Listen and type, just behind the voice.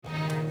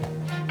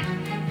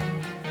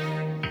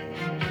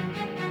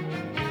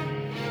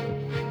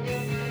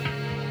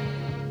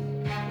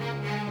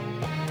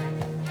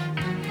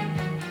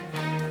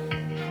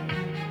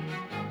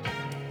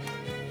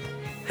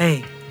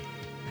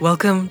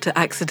Welcome to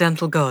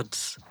Accidental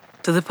Gods,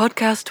 to the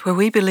podcast where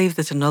we believe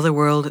that another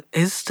world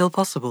is still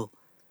possible,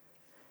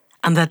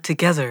 and that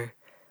together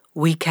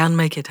we can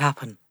make it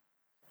happen.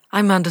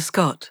 I'm Amanda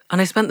Scott,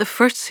 and I spent the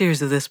first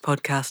series of this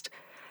podcast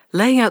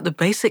laying out the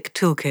basic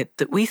toolkit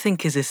that we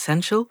think is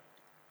essential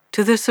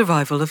to the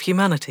survival of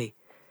humanity,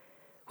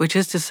 which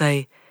is to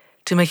say,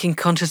 to making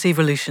conscious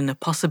evolution a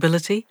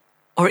possibility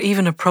or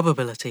even a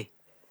probability.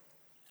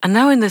 And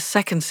now in this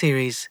second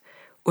series,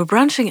 we're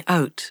branching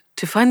out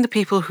to find the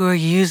people who are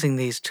using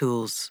these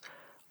tools,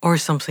 or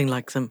something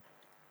like them.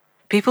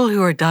 People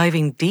who are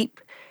diving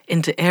deep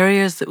into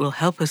areas that will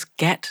help us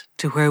get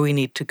to where we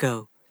need to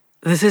go.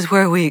 This is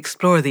where we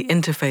explore the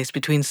interface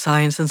between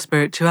science and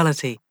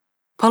spirituality,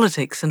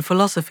 politics and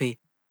philosophy,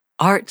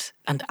 art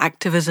and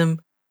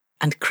activism,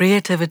 and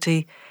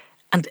creativity,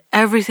 and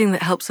everything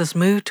that helps us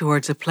move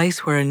towards a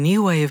place where a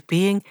new way of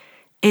being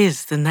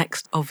is the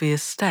next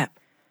obvious step.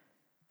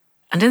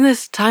 And in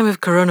this time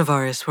of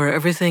coronavirus where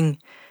everything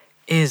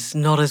is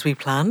not as we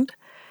planned,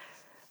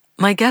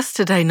 my guest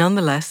today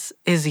nonetheless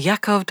is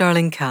Yakov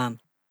Darling-Khan.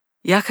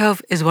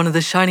 Yakov is one of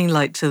the shining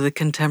lights of the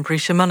contemporary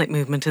shamanic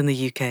movement in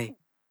the UK.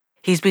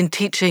 He's been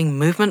teaching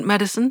movement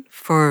medicine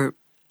for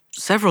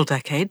several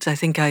decades. I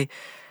think I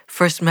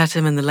first met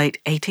him in the late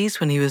 80s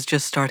when he was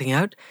just starting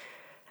out,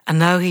 and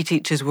now he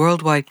teaches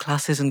worldwide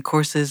classes and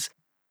courses,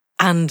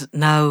 and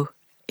now,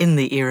 in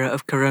the era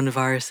of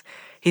coronavirus,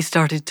 he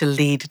started to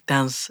lead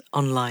dance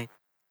online.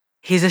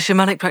 He's a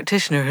shamanic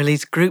practitioner who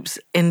leads groups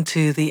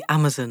into the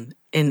Amazon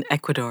in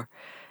Ecuador,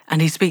 and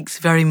he speaks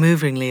very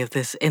movingly of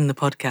this in the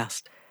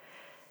podcast.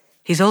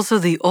 He's also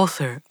the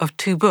author of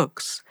 2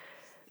 books.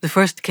 The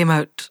first came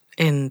out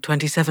in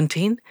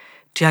 2017,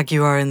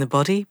 Jaguar in the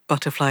Body,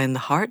 Butterfly in the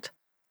Heart,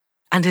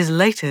 and his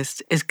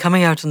latest is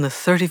coming out on the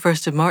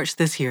 31st of March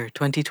this year,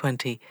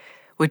 2020,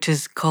 which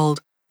is called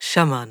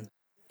Shaman,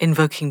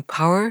 Invoking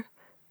Power,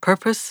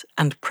 Purpose,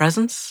 and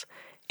Presence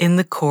in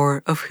the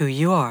Core of Who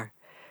You Are,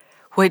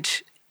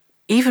 which,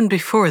 even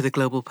before the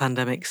global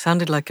pandemic,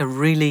 sounded like a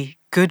really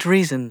good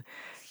reason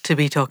to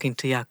be talking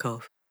to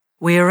Yakov.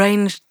 We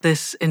arranged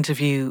this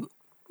interview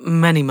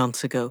many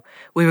months ago.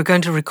 We were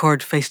going to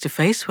record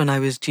face-to-face when I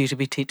was due to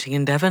be teaching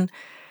in Devon,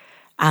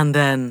 and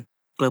then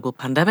global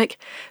pandemic,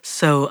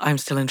 so I'm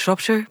still in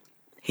Shropshire,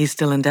 he's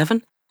still in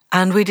Devon,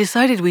 and we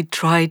decided we'd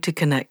try to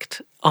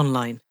connect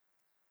online,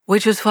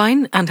 which was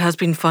fine and has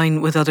been fine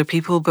with other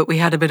people, but we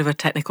had a bit of a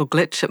technical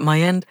glitch at my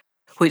end,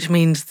 which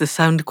means the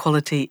sound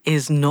quality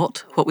is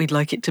not what we'd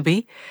like it to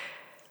be.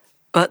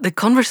 But the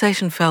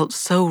conversation felt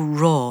so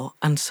raw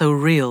and so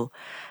real,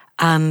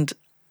 and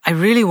I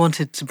really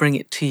wanted to bring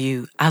it to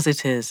you as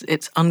it is.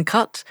 It's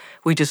uncut,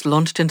 we just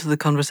launched into the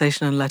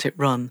conversation and let it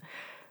run,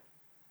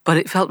 but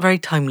it felt very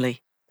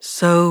timely.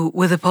 So,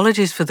 with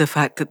apologies for the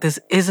fact that this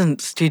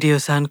isn't studio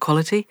sound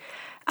quality,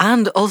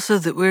 and also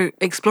that we're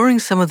exploring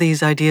some of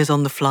these ideas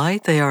on the fly.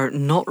 They are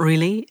not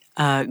really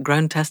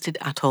ground-tested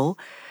at all,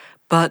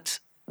 but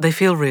they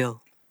feel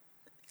real.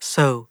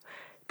 So,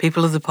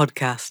 people of the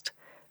podcast,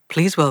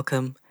 please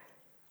welcome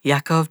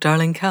Yakov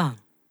Darling-Khan.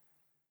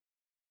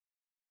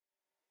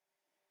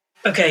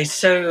 Okay,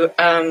 so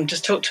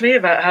just talk to me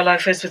about how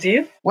life is with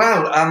you.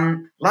 Well,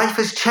 life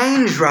has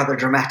changed rather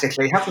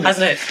dramatically, hasn't it?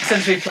 Hasn't it,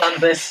 since we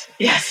planned this?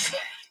 Yes.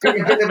 A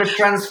bit of a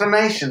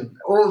transformation.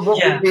 All what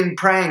Yeah. we've been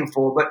praying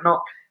for, but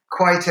not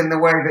quite in the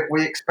way that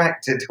we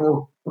expected.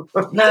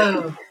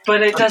 No,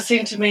 but it does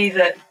seem to me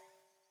that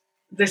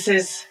this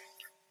is,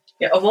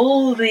 of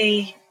all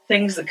the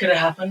things that could have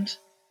happened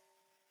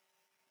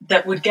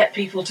that would get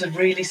people to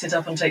really sit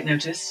up and take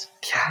notice,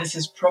 Yeah. this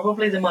is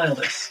probably the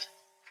mildest.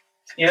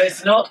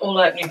 It's not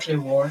all out nuclear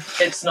war.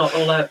 It's not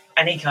all out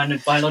any kind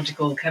of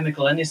biological,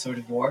 chemical, any sort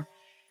of war.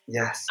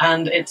 Yes.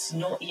 And it's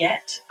not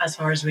yet, as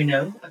far as we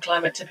know, a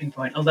climate tipping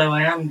point. Although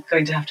I am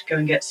going to have to go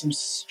and get some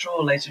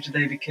straw later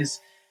today because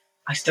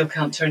I still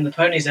can't turn the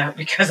ponies out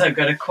because I've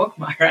got a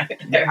quagmire out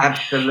there.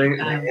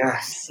 Absolutely,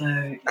 yes.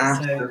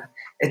 Absolutely.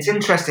 It's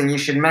interesting you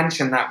should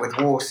mention that with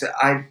war. So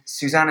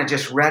Susanna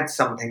just read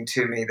something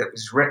to me that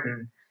was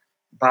written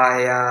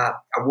by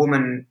a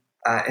woman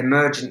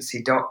emergency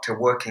doctor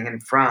working in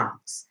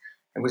France.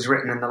 It was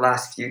written in the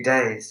last few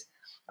days.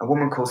 A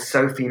woman called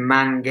Sophie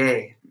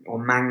Mangui, or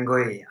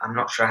Mangui, I'm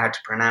not sure how to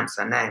pronounce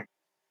her name.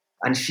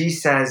 And she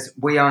says,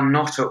 we are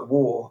not at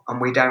war and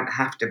we don't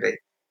have to be.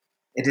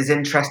 It is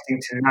interesting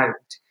to note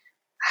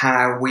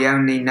how we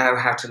only know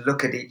how to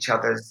look at each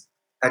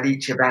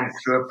event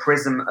through a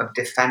prism of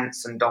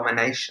defense and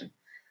domination.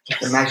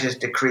 Yes. The measures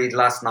decreed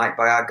last night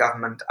by our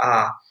government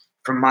are,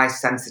 from my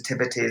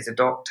sensitivity as a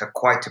doctor,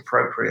 quite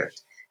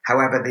appropriate.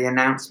 However, the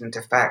announcement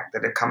effect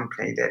that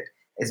accompanied it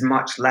is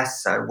much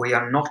less so. We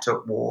are not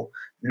at war,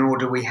 nor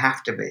do we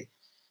have to be.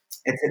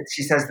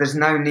 She says there's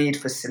no need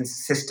for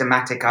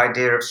systematic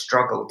idea of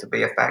struggle to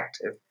be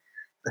effective.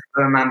 The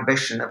firm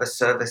ambition of a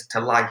service to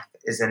life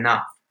is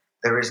enough.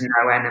 There is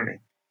no enemy.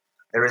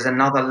 There is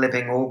another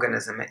living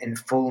organism in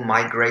full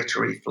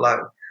migratory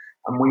flow,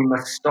 and we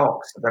must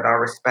stop so that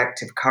our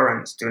respective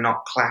currents do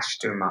not clash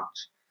too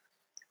much.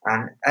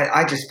 And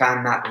I just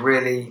found that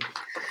really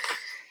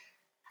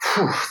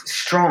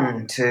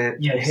strong to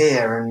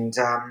hear, and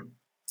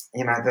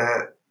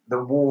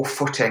the war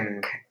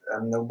footing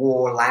and the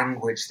war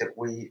language that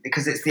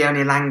because it's the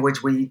only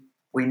language we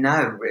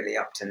know really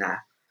up to now.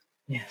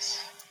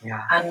 Yes.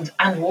 Yeah.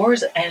 And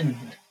wars end.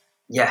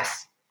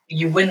 Yes.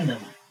 You win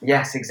them.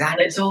 Yes,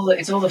 exactly. And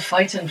it's all the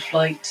fight and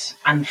flight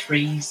and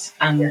freeze,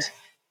 and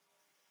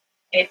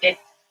it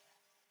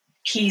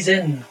keys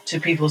in to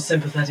people's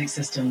sympathetic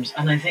systems.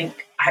 And I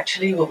think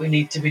actually what we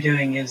need to be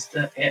doing is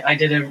that I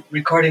did a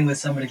recording with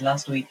somebody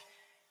last week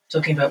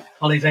talking about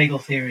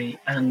polyvagal theory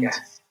and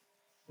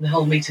the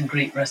whole meet and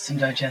greet, rest and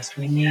digest.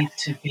 We need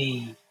to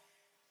be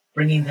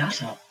bringing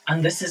that up.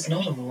 And this is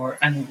not a war,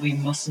 and we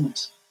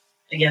mustn't.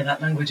 Yeah,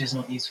 that language is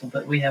not useful,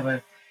 but we have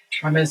a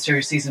Prime Minister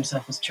who sees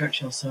himself as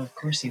Churchill, so of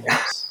course he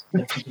wants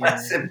there to be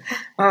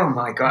Oh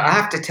my God. I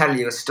have to tell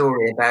you a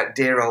story about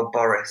dear old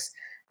Boris,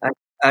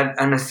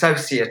 an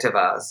associate of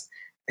ours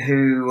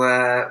who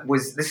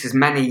this is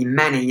many,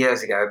 many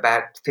years ago,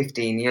 about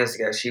 15 years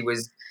ago.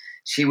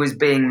 She was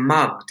being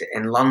mugged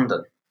in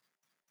London.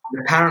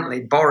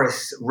 Apparently,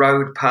 Boris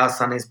rode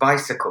past on his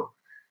bicycle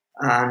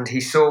and he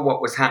saw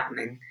what was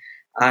happening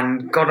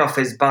and got off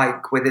his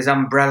bike with his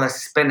umbrella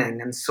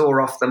spinning and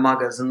saw off the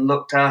muggers and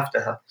looked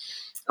after her.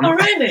 Oh,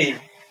 really?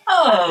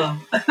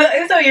 Oh,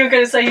 I thought you were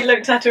going to say he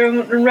looked at her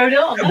and rode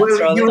on. That's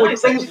well, you would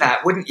nice, think actually.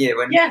 that, wouldn't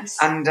you? And, yes.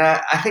 And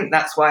I think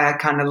that's why I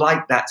kind of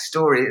like that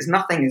story. It's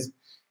nothing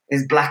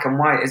is black and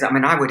white. I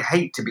mean, I would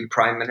hate to be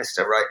Prime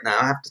Minister right now,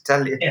 I have to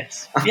tell you.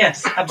 Yes,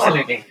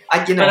 absolutely.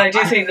 But I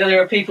do think that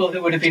there are people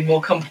who would have been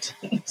more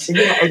competent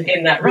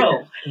in that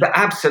role. But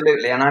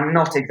absolutely, and I'm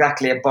not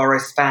exactly a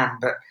Boris fan,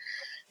 but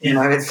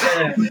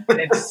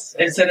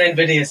it's an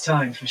invidious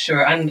time for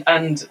sure.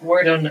 And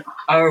word on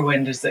our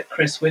wind is that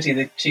Chris Whitty,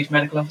 the Chief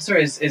Medical Officer,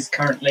 is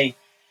currently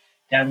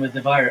down with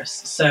the virus.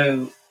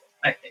 So,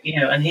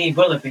 and he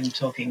will have been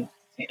talking.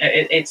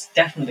 It's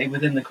definitely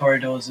within the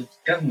corridors of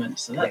government.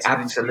 So that's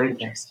absolutely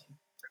interesting.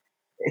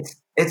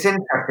 It's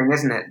interesting,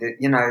 isn't it?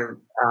 That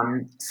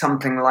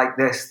something like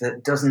this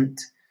that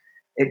doesn't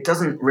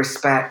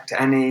respect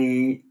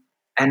any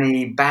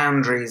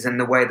boundaries in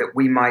the way that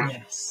we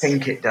might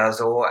think it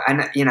does,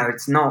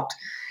 it's not.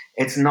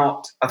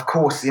 Of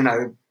course,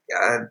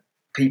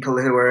 people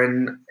who are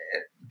in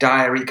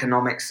dire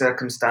economic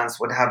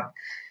circumstance would have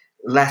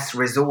less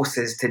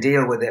resources to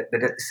deal with it,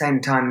 but at the same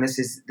time, this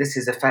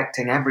is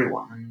affecting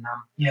everyone. And,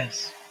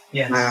 yes.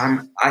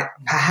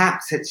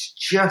 Perhaps it's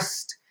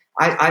just.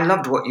 I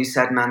loved what you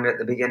said, Manda, at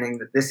the beginning,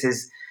 that this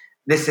is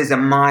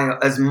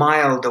as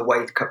mild a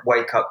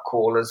wake up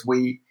call as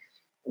we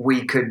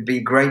could be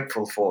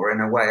grateful for,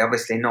 in a way.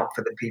 Obviously not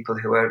for the people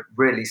who are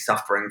really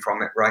suffering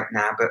from it right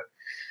now,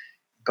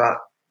 but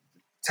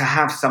to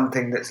have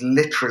something that's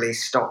literally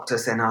stopped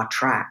us in our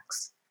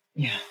tracks.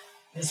 Yeah.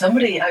 I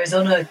was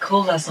on a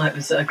call last night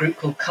with a group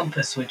called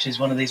Compass, which is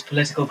one of these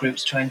political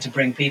groups trying to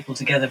bring people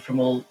together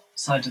from all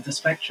sides of the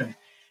spectrum.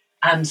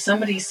 And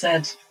somebody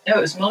said, it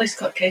was Molly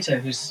Scott Cato,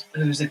 who's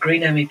a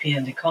Green MEP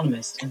and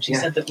economist, and she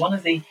said that one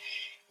of the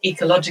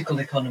ecological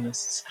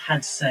economists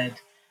had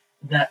said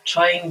that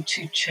trying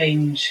to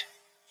change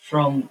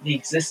from the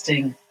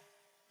existing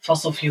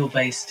fossil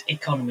fuel-based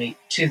economy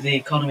to the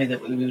economy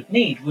that we would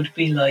need would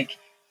be like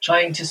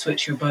trying to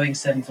switch your Boeing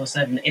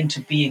 747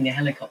 into being a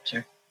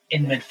helicopter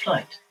in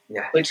mid-flight,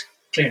 which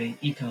clearly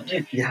you can't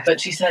do. Yes.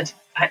 But she said,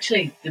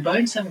 actually, the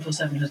Boeing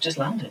 747 has just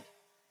landed.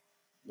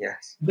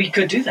 Yes. We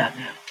could do that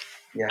now.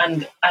 Yeah.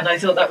 And I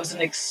thought that was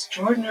an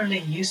extraordinarily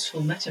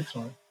useful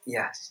metaphor.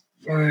 Yes.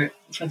 For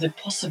the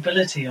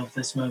possibility of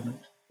this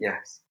moment.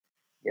 Yes.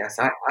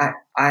 I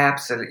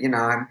absolutely,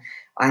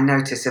 I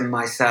notice in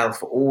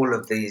myself all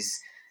of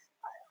these,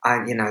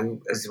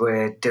 as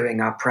we're doing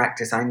our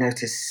practice, I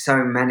notice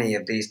so many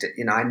of these,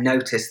 I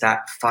notice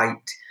that fright,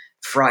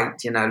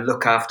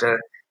 look after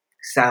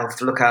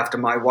self, look after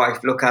my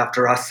wife, look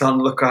after our son,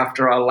 look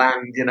after our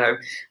land,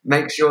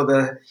 make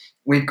sure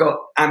we've got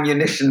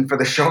ammunition for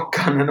the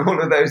shotgun and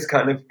all of those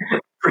kind of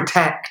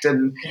protect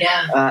and we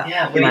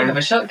have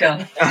a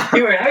shotgun.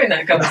 We were having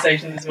that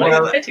conversation this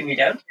morning. Pity we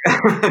don't.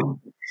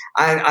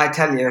 I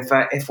tell you,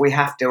 if we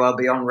have to, I'll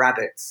be on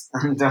rabbits.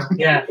 And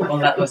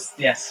that was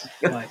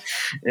right.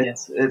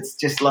 It's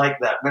just like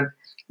that. But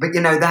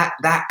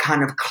that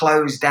kind of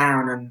close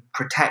down and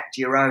protect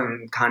your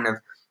own kind of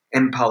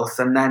impulse,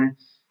 and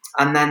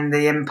then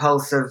the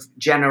impulse of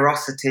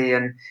generosity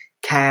and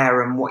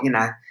care and what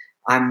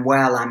I'm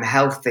well, I'm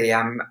healthy,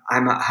 I'm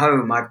at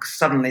home, I've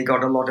suddenly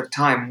got a lot of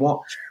time.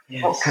 What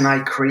can I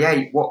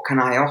create? What can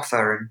I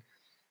offer?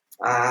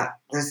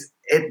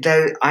 And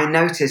I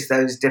notice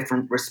those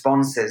different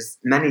responses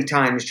many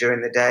times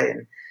during the day,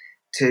 and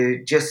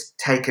to just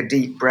take a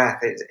deep breath.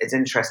 It's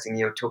interesting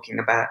you're talking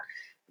about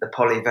the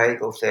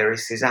polyvagal theory.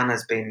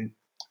 Susanna's been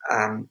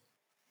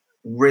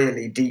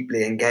really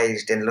deeply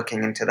engaged in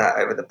looking into that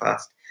over the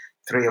past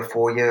 3 or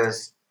 4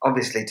 years,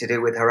 obviously to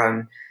do with her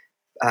own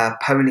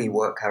pony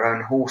work, her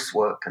own horse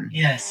work. And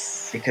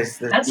because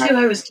that's who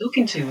I was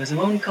talking to, was a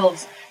woman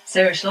called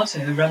Sarah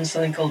Schlotter, who runs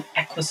something called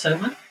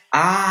Equisoma.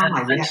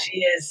 And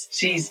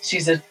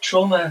she's a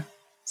trauma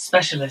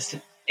specialist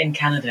in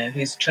Canada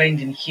who's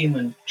trained in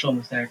human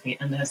trauma therapy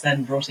and has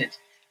then brought it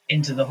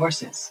into the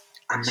horses.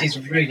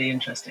 She's really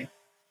interesting.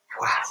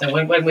 Wow. So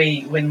when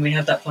we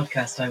have that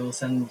podcast, I will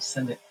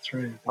send it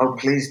through. Oh,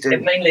 please do.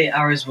 Mainly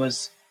ours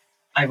was,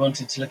 I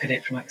wanted to look at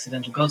it from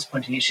Accidental Gods'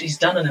 point of view. She's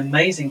done an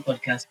amazing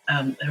podcast.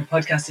 Her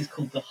podcast is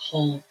called the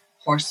Whole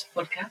Horse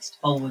Podcast,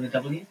 Whole with a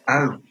W.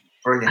 Oh,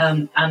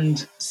 brilliant.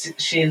 And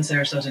she and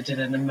Sarasota did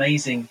an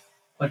amazing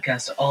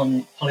podcast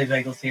on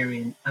polyvagal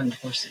theory and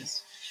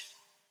horses.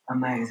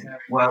 Amazing.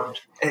 Well,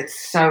 it's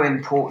so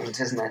important,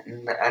 isn't it?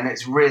 And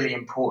it's really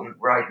important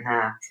right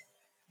now.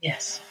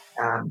 Yes.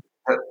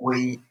 That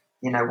we've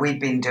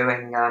been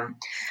doing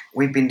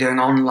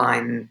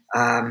online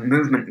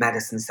movement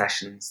medicine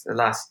sessions the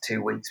last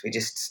 2 weeks. We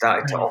just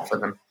started to offer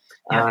them,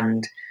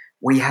 and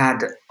we had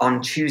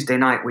on Tuesday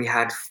night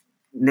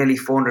nearly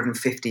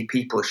 450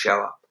 people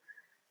show up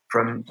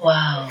from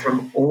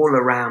all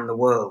around the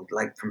world,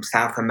 like from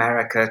South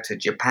America to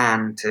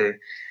Japan to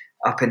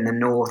up in the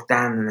north,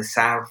 down in the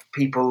south,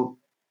 people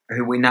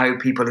who we know,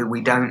 people who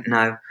we don't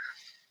know,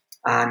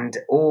 and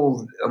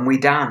we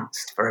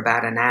danced for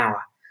about an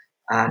hour.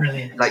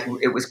 Like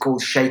it was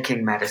called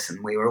shaking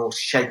medicine. We were all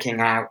shaking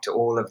out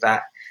all of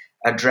that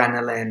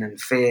adrenaline and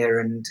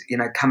fear, and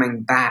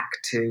coming back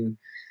to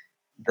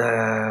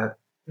the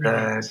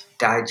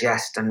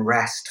digest and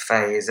rest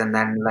phase, and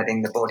then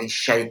letting the body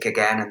shake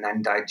again, and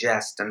then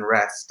digest and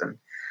rest, and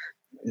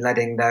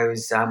letting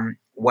those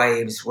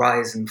waves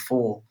rise and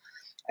fall.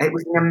 It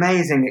was an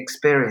amazing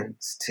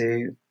experience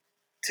to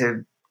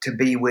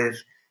be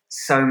with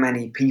so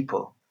many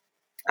people,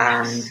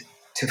 and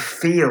to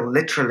feel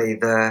literally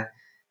the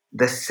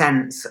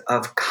sense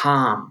of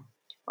calm,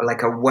 or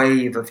like a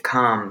wave of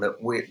calm that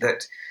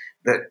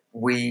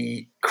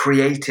we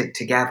created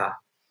together,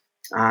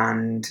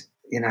 and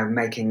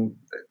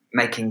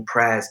making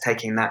prayers,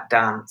 taking that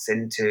dance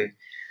into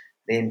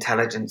the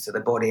intelligence of the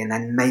body, and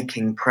then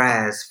making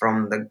prayers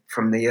from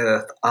the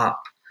earth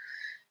up,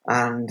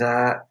 and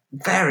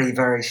very,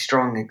 very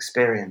strong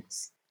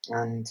experience.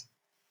 And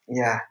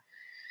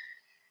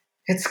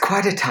it's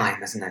quite a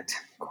time, isn't it?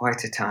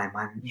 Quite a time.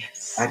 And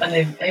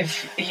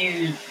if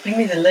you bring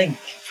me the link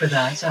for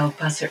that, I'll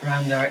pass it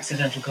around our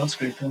Accidental Gods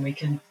group, and we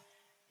can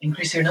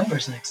increase your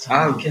numbers next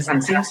time. Because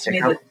it seems to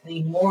me that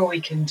the more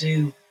we can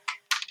do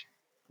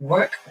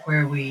work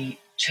where we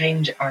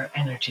change our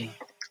energy,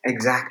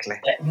 exactly,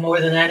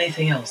 more than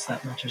anything else,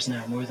 that matters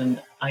now. More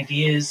than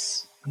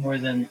ideas, more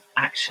than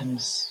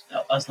actions.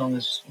 As long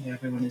as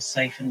everyone is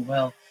safe and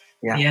well,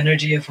 the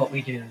energy of what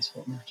we do is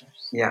what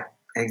matters. Yeah.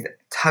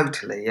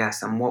 Totally,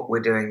 yes. And what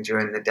we're doing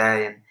during the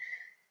day, and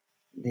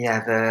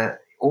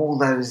all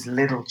those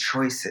little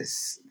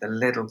choices,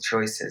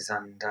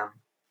 and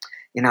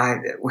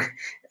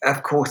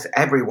of course,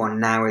 everyone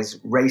now is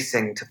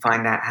racing to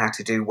find out how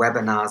to do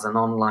webinars and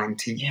online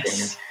teaching.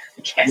 Yes.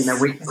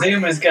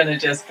 Zoom is going to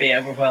just be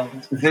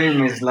overwhelmed.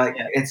 Zoom is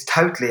it's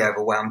totally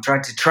overwhelmed.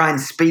 Try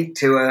and speak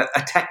to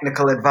a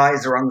technical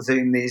advisor on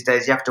Zoom these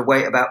days. You have to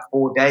wait about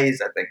 4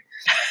 days, I think.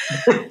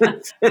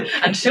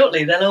 And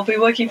shortly they'll all be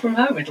working from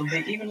home. It'll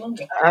be even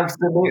longer.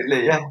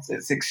 Absolutely, yes.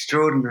 It's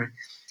extraordinary.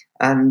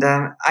 And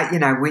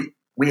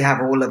we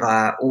have all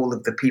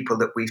of the people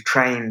that we've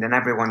trained, and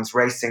everyone's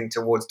racing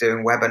towards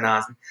doing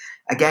webinars. And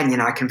again,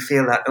 I can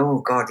feel that, oh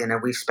God,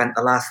 we've spent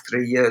the last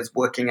 3 years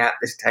working out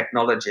this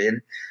technology,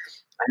 and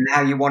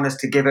now you want us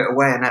to give it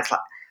away. And that's like,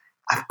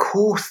 of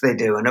course they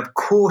do, and of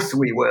course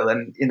we will.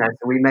 And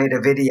so we made a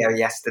video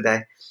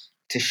yesterday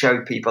to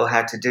show people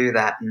how to do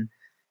that. And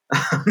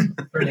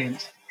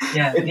brilliant.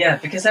 Yeah,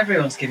 because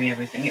everyone's giving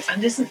everything.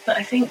 And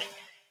I think,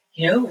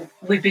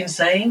 we've been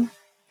saying,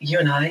 you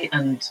and I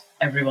and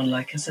everyone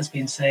like us has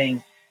been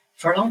saying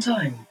for a long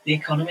time, the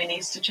economy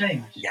needs to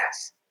change.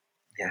 Yes.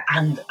 Yeah.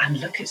 And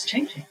look, it's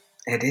changing.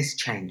 It is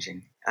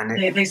changing. And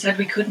they said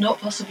we could not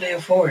possibly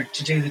afford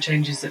to do the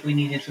changes that we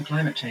needed for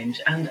climate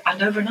change, and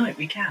overnight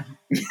we can.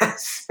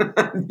 Yes.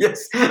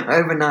 Yes.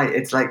 Overnight.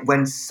 It's like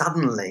when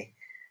suddenly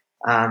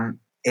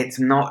it's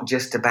not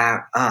just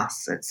about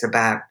us, it's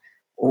about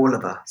all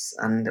of us.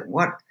 And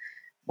what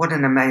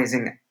an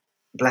amazing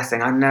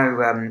blessing. I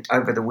know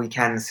over the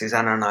weekend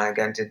Susanna and I are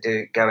going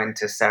to go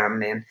into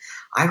ceremony, and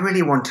I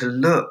really want to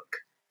look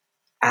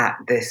at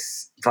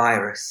this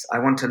virus. I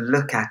want to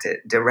look at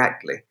it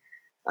directly,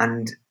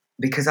 and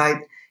because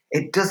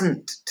it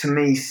doesn't to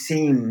me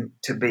seem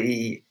to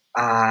be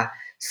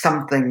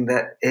something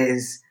that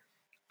is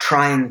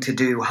trying to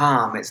do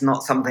harm. It's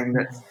not something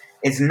that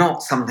it's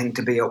not something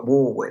to be at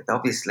war with.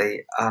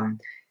 Obviously, I'm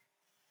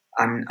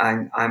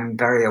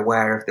very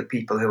aware of the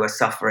people who are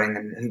suffering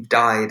and who've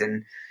died,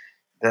 and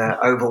the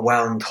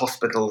overwhelmed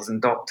hospitals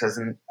and doctors,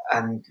 and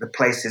the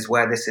places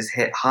where this is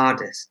hit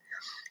hardest.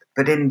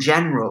 But in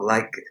general,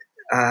 like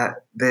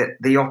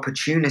the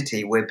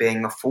opportunity we're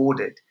being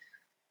afforded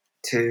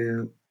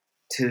to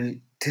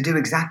do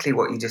exactly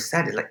what you just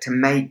said, like to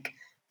make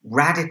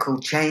radical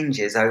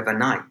changes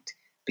overnight,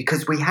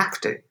 because we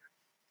have to.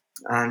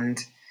 And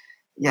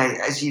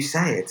as you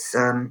say, it's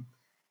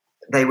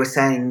they were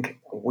saying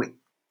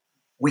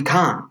we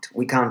can't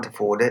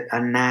afford it,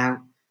 and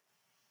now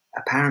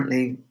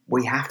apparently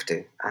we have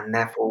to, and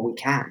therefore we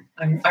can.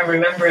 I'm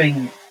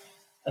remembering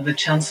the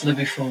Chancellor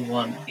before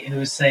one who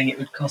was saying it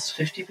would cost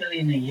 50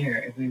 billion a year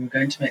if we were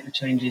going to make the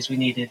changes we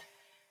needed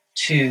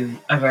to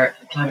avert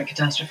climate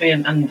catastrophe,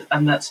 and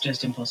that's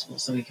just impossible,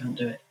 so we can't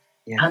do it.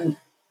 Yeah. And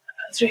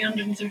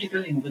 330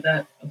 billion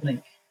without a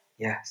blink.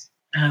 Yes.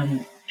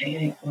 And you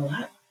think, well,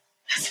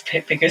 that's a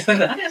bit bigger than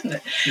that, isn't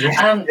it?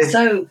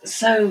 Yes.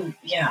 So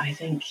yeah, I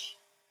think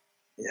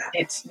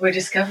we're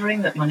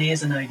discovering that money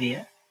is an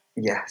idea.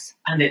 Yes.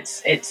 And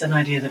it's an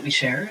idea that we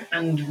share,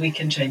 and we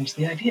can change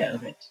the idea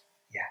of it.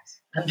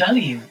 Yes. And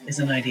value is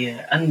an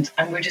idea, and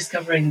we're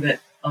discovering that,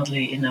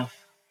 oddly enough,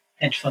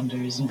 hedge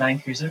funders and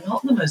bankers are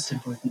not the most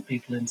important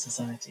people in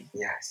society.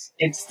 Yes.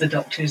 It's the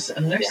doctors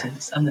and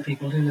nurses and the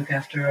people who look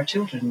after our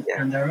children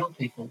and our old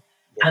people,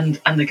 and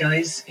the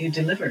guys who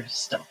deliver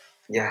stuff,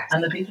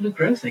 and the people who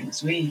grow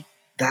things. We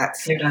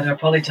cleared out our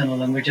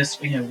polytunnel, and we're just,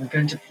 we're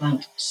going to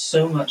plant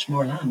so much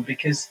more land,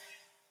 because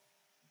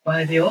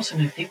by the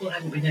autumn, if people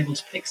haven't been able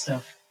to pick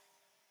stuff,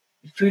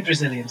 food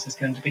resilience is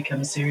going to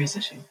become a serious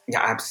issue.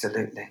 Yeah,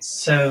 absolutely.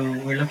 So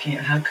we're looking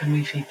at how can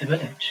we feed the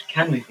village?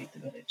 Can we feed the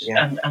village?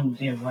 Yeah. And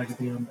wider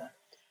beyond that.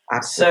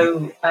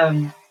 Absolutely.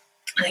 So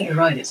I think you're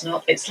right. It's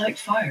like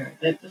fire.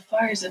 The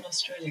fires in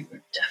Australia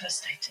were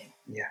devastating.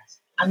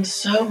 Yes. And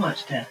so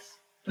much death.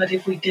 But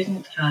if we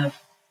didn't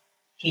have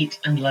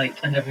heat and light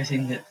and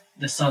everything that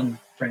the sun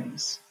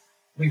brings,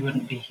 we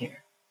wouldn't be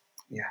here.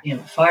 Yeah.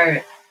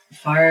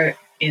 Fire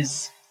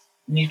is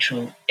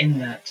neutral in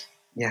that.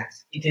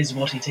 Yes. It is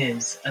what it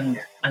is, and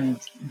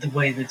the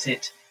way that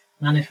it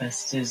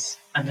manifests is,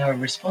 and our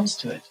response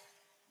to it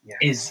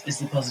is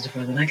the positive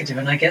or the negative.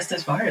 And I guess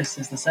this virus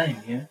is the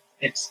same.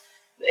 It's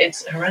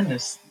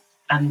horrendous.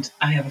 And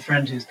I have a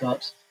friend who's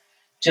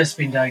just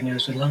been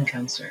diagnosed with lung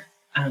cancer,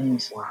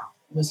 and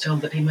was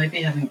told that he might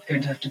be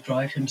going to have to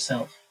drive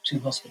himself to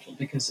hospital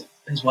because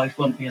his wife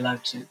won't be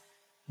allowed to. And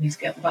he's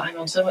but I'm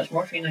on so much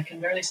morphine I can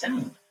barely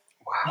stand.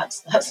 Wow.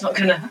 That's not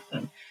going to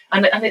happen.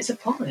 And it's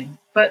appalling.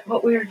 But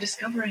what we're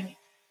discovering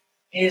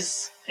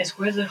is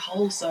where the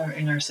holes are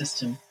in our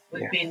system.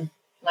 We've been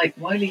like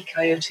Wile E.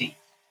 Coyote.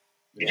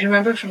 Do you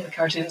remember from the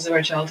cartoons of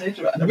our childhood?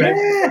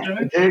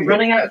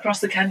 Running out across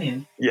the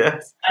canyon.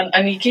 Yes.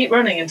 And you keep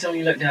running until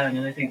you look down,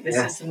 and I think this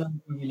is the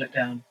moment where you look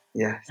down.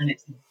 Yes. And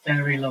it's a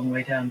very long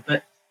way down.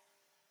 But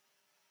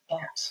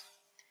it's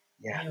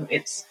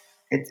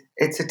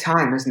a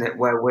time, isn't it,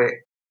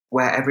 where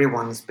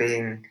everyone's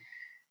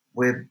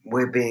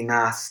we're being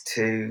asked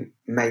to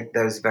make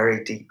those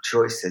very deep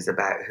choices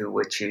about who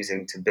we're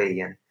choosing to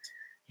be, and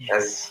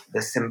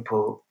the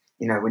simple,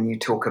 when you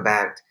talk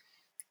about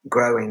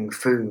growing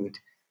food,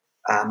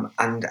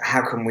 and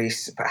how can we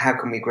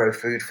grow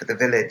food for the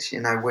village?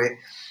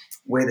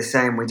 We're the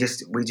same. We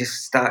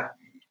just start.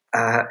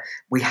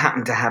 We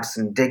happen to have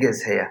some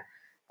diggers here,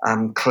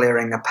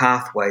 clearing a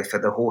pathway for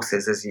the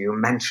horses, as you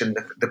mentioned,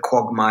 the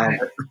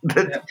quagmire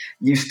that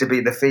used to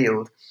be the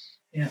field.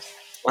 Yeah.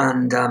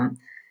 And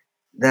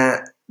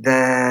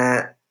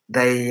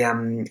they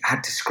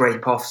had to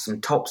scrape off some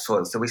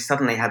topsoil, so we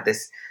suddenly had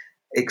this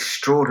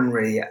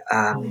extraordinary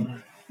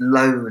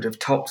load of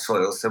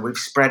topsoil. So we've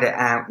spread it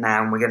out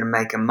now, and we're going to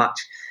make a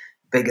much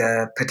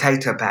bigger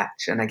potato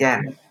patch. And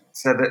again,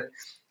 so that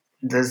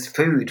there's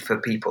food for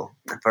people,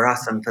 for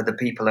us, and for the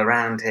people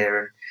around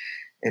here.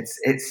 And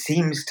it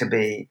seems to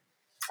be.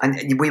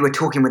 And we were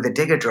talking with the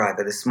digger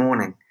driver this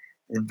morning,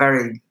 a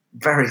very,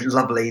 very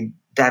lovely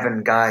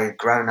Devon guy,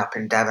 grown up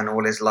in Devon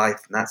all his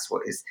life, and that's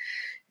what his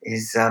he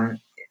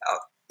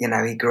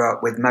grew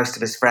up with. Most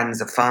of his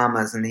friends are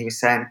farmers, and he was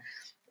saying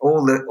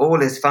all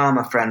his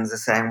farmer friends are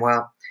saying,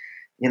 well,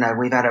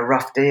 we've had a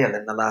rough deal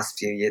in the last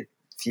few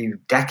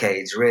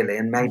decades, really,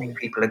 and maybe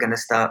people are going to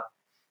start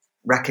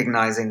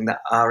recognizing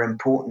that our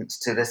importance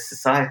to this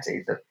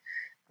society, that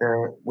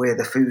we're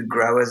the food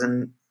growers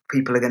and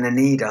people are going to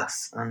need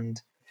us.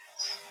 And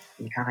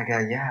you kind of go,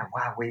 yeah,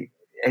 wow,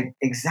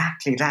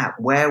 exactly that,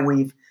 where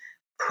we've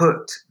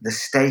put the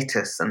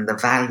status and the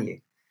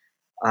value,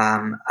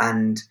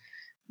 and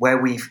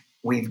where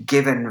we've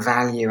given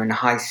value and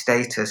high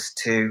status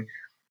to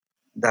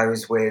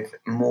those with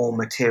more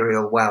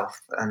material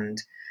wealth,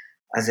 and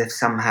as if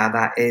somehow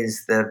that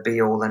is the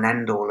be-all and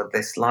end-all of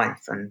this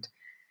life. And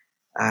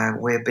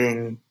we're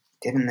being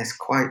given this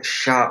quite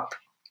sharp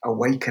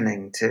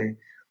awakening to,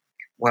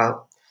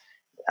 well,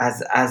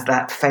 as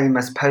that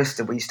famous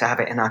poster, we used to have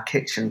it in our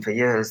kitchen for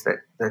years,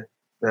 that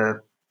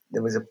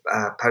there was a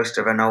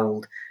poster of an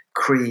old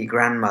Cree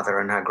grandmother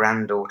and her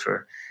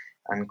granddaughter,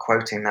 and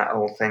quoting that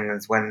old thing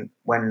as when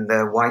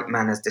the white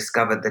man has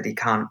discovered that he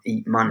can't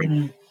eat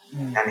money,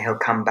 then he'll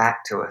come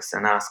back to us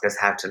and ask us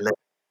how to live.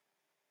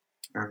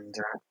 And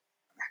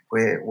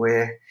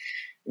we're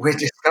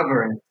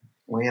discovering.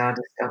 We are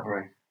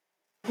discovering.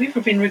 We've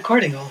been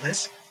recording all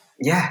this.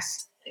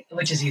 Yes.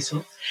 Which is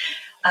useful.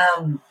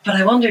 But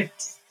I wondered,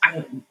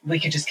 we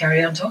could just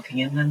carry on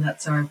talking, and then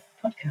that's our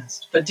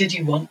podcast. But did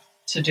you want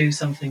to do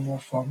something more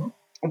formal?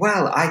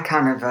 Well, I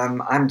kind of,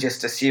 I'm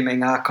just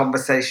assuming our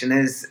conversation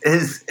is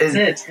That's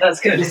it. That's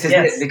good. This is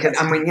yes, it, because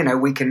I mean,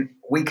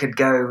 we could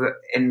go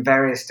in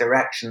various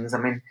directions. I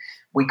mean,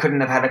 we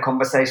couldn't have had a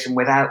conversation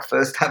without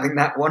first having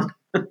that one.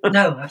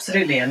 No,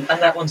 absolutely, and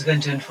that one's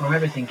going to inform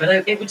everything.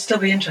 But it would still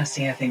be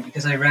interesting, I think,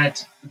 because I read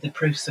the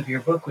proofs of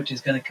your book, which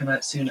is going to come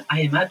out soon.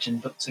 I imagine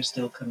books are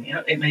still coming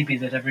out. It may be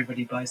that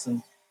everybody buys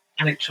them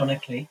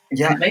electronically.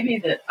 Yeah. And maybe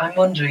that, I'm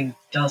wondering,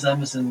 does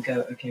Amazon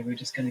go, okay, we're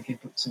just going to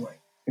give books away?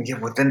 Yeah,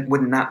 well, then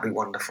wouldn't that be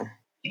wonderful?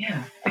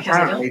 Yeah, because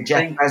Apparently,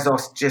 Jeff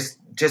Bezos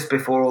just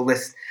before all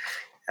this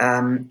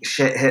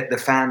shit hit the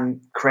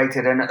fan,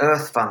 created an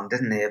Earth Fund,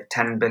 didn't he, of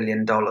 $10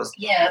 billion?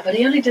 Yeah, but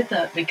he only did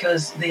that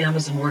because the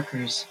Amazon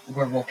workers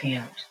were walking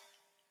out.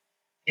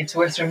 It's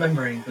worth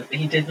remembering, but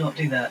he did not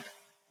do that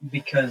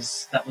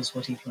because that was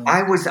what he planned.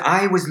 I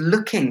was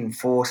looking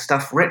for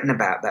stuff written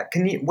about that.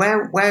 Can you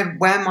where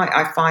might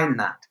I find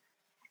that?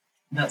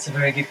 That's a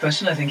very good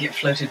question. I think it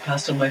floated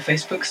past on my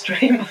Facebook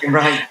stream.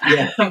 Right.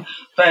 Yeah.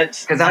 But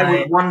because I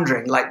was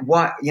wondering, like,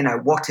 what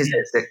is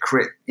it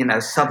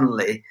that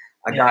suddenly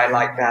a guy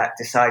like that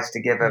decides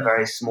to give a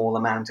very small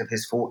amount of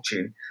his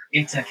fortune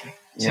exactly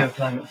to a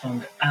climate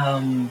fund.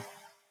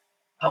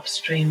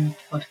 Upstream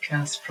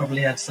podcast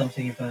probably had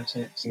something about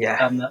it.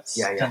 Yeah. That's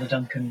Stella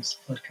Duncan's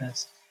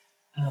podcast.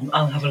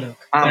 I'll have a look.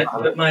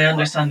 But my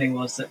understanding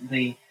was that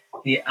the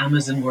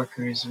Amazon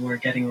workers were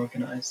getting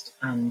organised,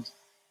 and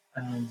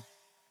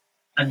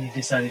he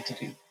decided to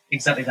do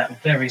exactly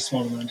that very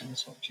small amount of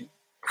his fortune,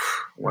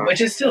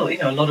 which is still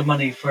a lot of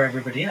money for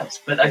everybody else.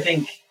 But I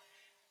think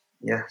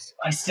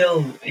I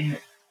still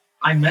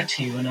I met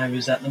you when I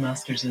was at the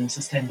Masters in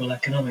Sustainable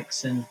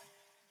Economics in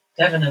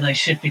Devon, and I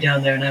should be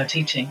down there now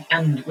teaching.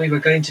 And we were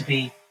going to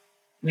be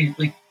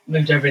we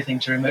moved everything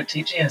to remote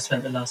teaching. I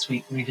spent the last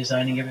week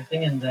redesigning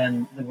everything, and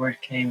then the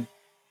word came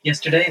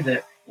yesterday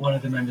that one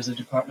of the members of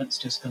the department's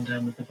just gone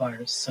down with the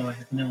virus, so I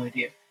have no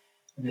idea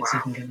if it's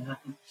even going to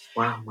happen.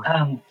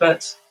 Wow.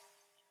 But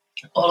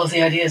all of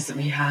the ideas that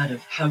we had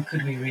of how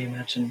could we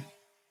reimagine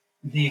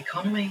the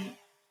economy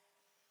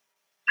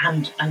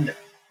and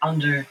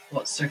under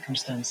what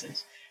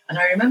circumstances. And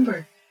I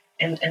remember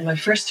in my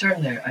first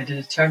term there, I did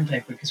a term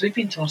paper because we'd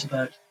been taught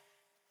about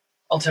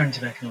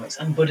alternative economics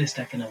and Buddhist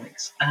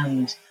economics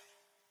and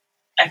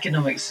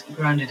economics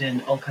grounded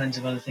in all kinds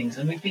of other things.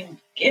 And we've been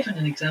given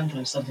an example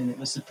of something that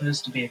was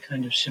supposed to be a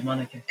kind of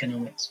shamanic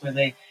economics,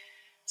 where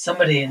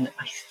somebody in,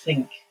 I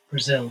think,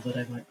 Brazil, but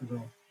I might be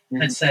wrong,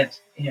 had said,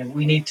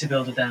 we need to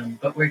build a dam,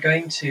 but we're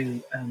going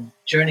to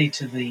journey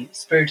to the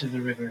spirit of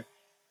the river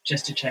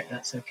just to check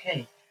that's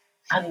okay.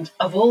 And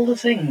of all the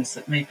things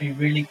that made me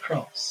really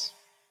cross,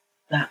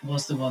 that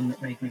was the one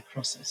that made me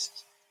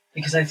crossest.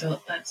 Because I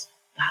thought, that's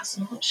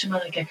not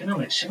shamanic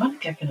economics.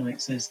 Shamanic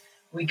economics is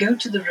we go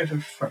to the river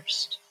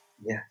first.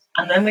 Yeah.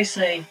 And then we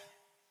say,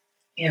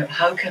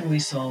 how can we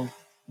solve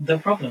the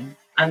problem?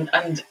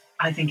 And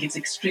I think it's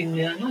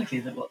extremely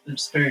unlikely that what the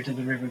spirit of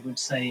the river would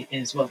say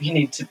is, well, you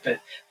need to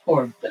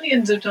pour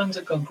billions of tons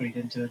of concrete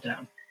into a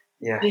dam.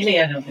 Yeah. Really,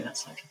 I don't think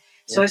that's likely.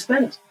 Yeah.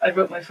 So I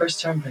wrote my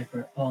first term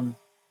paper on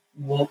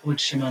what would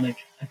shamanic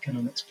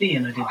economics be,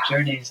 and I did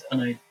journeys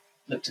and I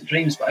looked at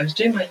dreams, but I was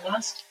doing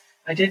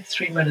I did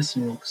 3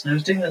 medicine walks, and I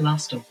was doing the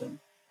last of them.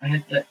 I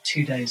had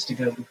 2 days to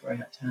go before I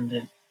had to hand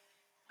in.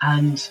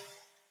 And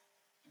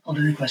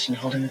holding the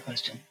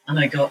question. And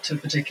I got to a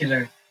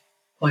particular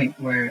point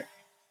where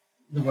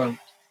the world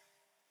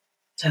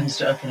tends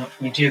to open up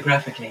for me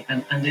geographically,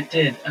 and it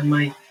did. And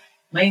my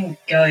main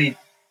guide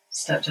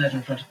stepped out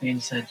in front of me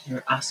and said,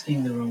 "You're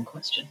asking the wrong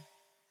question."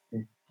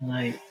 And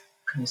I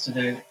kind of stood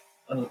there,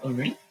 oh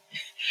really?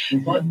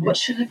 What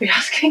should I be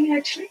asking,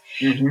 actually?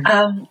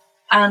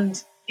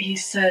 And he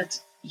said,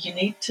 you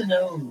need to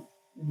know,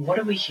 what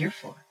are we here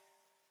for?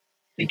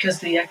 Because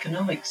the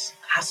economics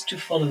has to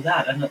follow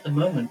that. And at the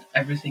moment,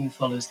 everything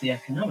follows the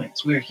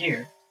economics. We're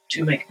here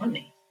to make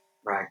money.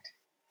 Right.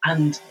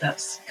 And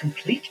that's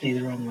completely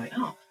the wrong way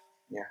up.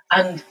 Yeah.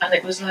 And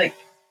it was like,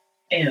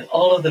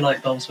 all of the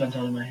light bulbs went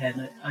on in my head,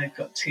 and I've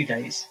got 2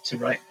 days to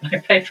write my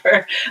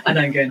paper, and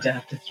I'm going to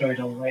have to throw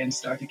it all away and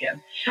start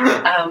again.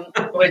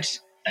 But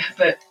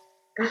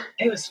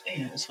it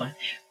was fine.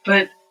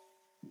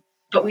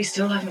 But we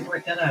still haven't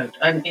worked that out.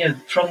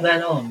 And from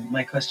then on,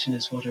 my question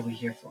is, what are we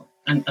here for?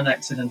 And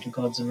accidental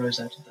gods arose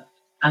out of that.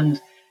 And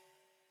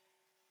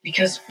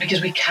because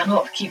we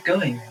cannot keep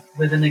going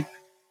within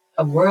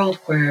a world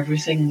where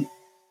everything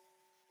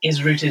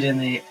is rooted in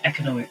the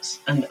economics,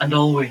 and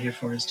all we're here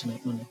for is to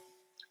make money.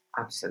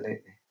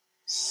 Absolutely.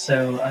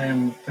 So I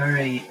am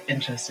very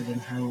interested in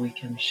how we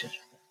can shift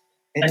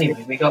that.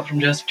 Anyway, we got from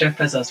Jeff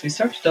Bezos. We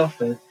started off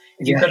with,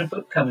 you've got a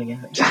book coming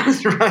out.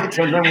 That's right.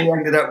 And then we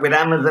ended up with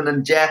Amazon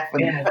and Jeff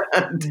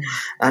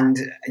and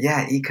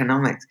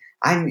economics.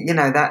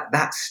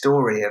 That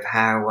story of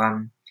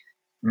how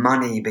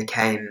money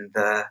became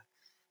the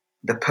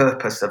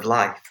purpose of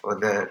life, or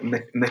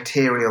the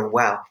material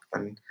wealth,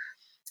 and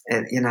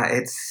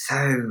it's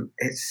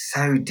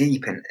so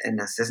deep in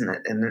us, isn't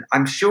it? And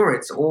I'm sure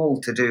it's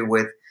all to do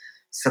with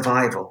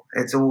survival.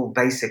 It's all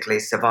basically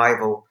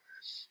survival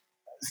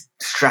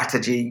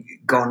strategy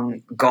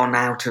gone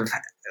out of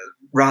hand.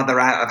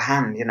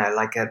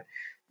 Like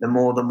the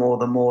more,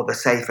 the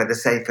safer,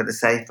 the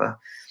safer.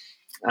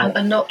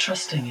 And not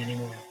trusting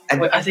anymore.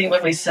 And, I think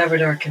when we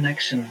severed our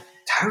connection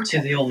totally.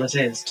 to the all that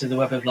is, to the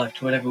web of life,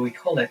 to whatever we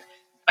call it,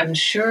 I'm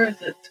sure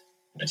that,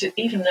 but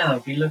even now,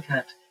 if you look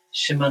at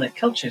shamanic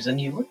cultures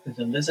and you work with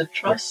them, there's a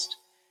trust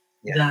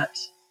that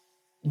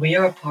we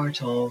are a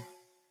part of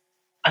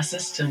a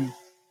system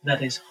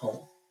that is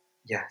whole.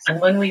 Yes. And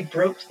when we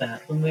broke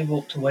that, when we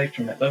walked away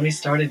from it, when we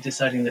started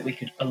deciding that we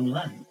could own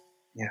land,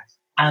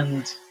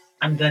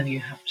 and then you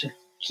have to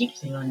keep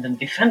the land and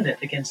defend it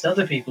against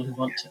other people who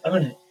want to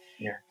own it,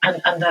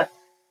 and that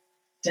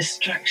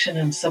distraction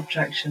and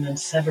subtraction and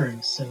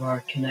severance of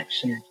our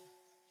connection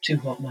to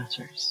what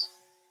matters,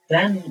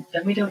 then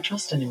we don't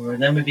trust anymore,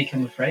 and then we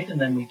become afraid, and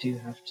then we do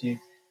have to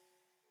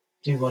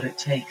do what it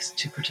takes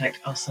to protect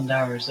us and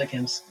ours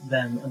against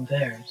them and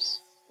theirs.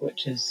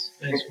 Which is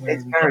where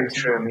it's very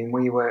true. I mean,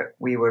 we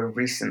were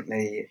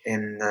recently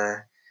in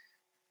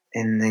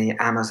the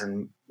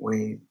Amazon.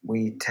 We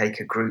take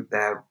a group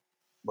there.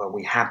 Well,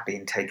 we have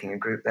been taking a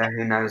group there.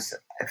 Who knows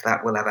if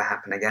that will ever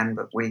happen again?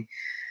 But we've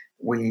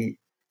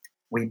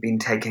been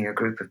taking a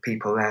group of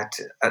people there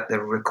at the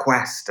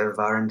request of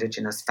our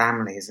Indigenous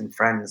families and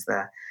friends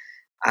there,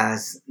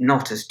 as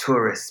not as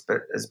tourists,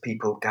 but as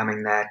people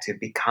coming there to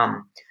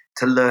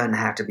learn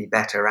how to be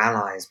better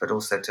allies, but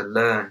also to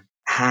learn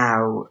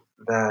how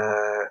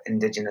the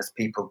Indigenous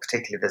people,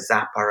 particularly the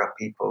Zapara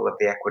people of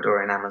the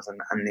Ecuadorian Amazon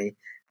and the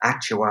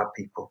Achuar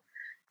people,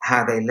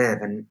 how they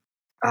live. And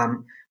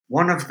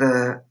one of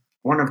the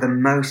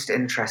most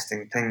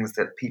interesting things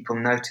that people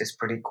notice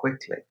pretty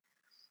quickly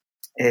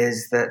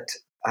is that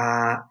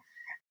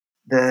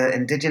the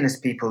Indigenous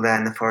people there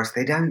in the forest,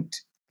 they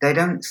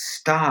don't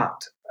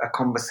start a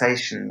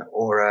conversation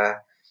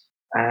or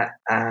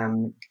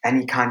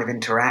any kind of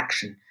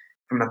interaction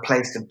from a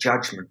place of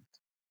judgment.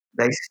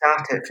 They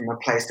start it from a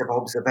place of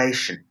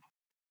observation.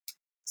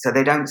 So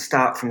they don't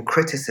start from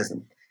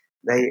criticism.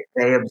 They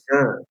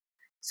observe.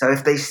 So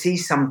if they see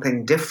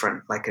something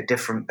different, like a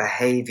different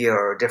behavior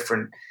or a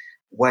different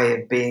way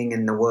of being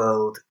in the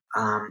world,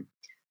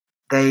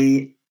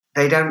 they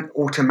don't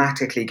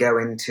automatically go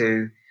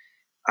into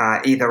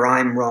either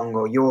I'm wrong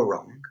or you're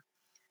wrong.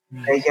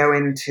 Right. They go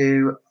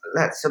into,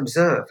 let's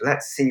observe,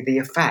 let's see the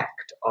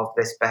effect of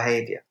this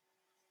behavior.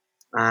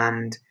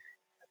 And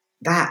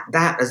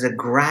that as a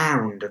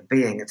ground of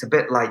being, it's a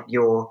bit like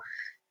your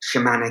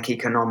shamanic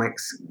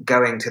economics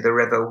going to the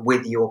river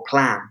with your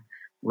plan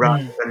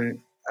rather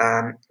than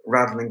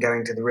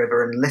going to the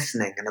river and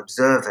listening and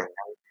observing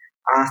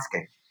and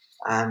asking.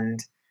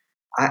 And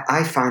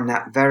I find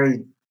that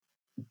very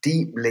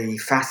deeply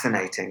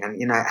fascinating,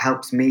 and it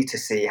helps me to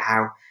see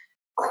how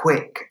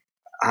quick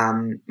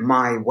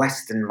my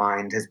Western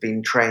mind has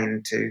been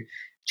trained to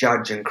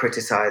judge and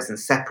criticize and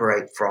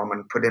separate from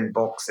and put in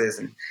boxes,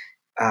 and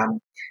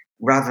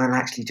rather than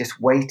actually just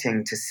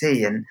waiting to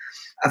see. And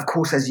of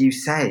course, as you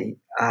say,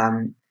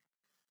 one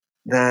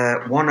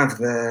of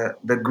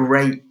the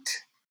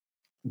great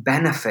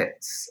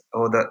benefits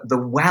or the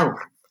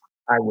wealth,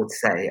 I would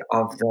say,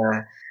 of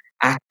the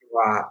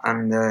Achuar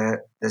and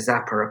the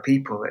Zapara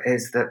people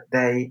is that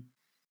they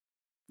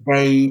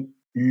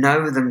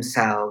know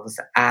themselves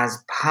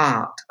as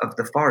part of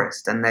the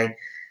forest, and that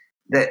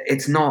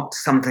it's not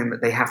something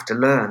that they have to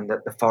learn,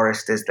 that the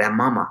forest is their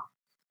mama,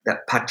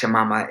 that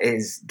Pachamama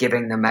is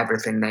giving them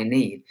everything they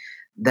need.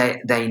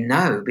 They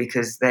know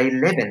because they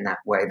live in that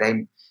way.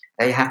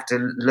 They have to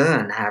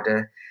learn how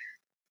to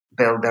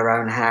build their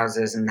own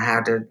houses and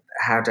how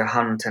to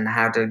hunt and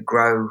how to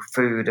grow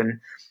food,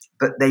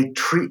 but they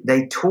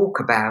talk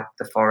about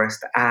the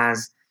forest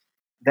as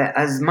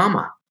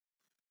mama,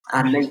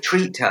 and they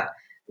treat her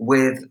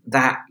with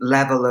that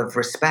level of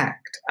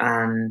respect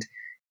and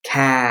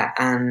care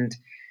and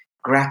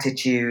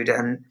gratitude.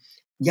 And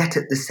yet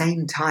at the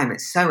same time,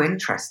 it's so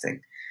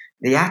interesting.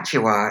 The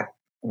Achuar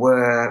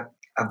were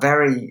a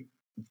very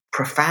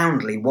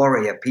profoundly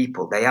warrior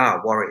people. They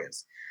are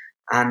warriors.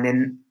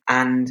 And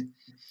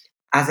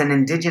as an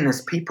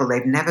indigenous people,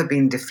 they've never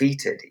been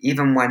defeated.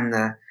 Even when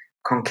the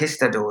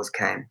conquistadors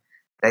came,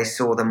 they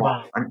saw them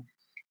off. And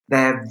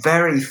they're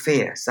very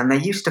fierce, and they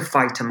used to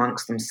fight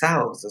amongst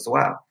themselves as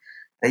well.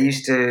 They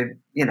used to,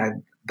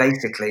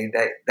 basically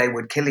they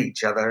would kill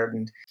each other.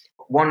 And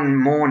one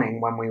morning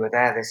when we were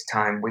there this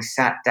time, we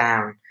sat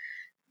down.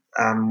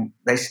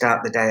 They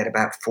start the day at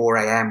about 4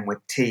 a.m. with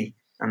tea,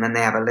 and then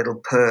they have a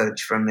little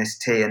purge from this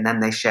tea, and then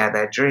they share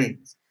their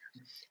dreams.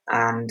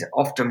 And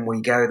often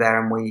we go there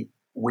and we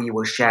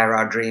will share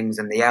our dreams,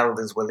 and the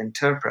elders will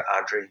interpret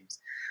our dreams.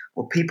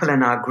 Well, people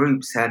in our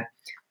group said,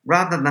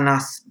 rather than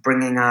us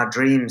bringing our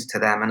dreams to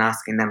them and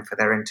asking them for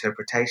their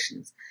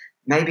interpretations,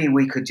 maybe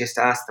we could just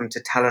ask them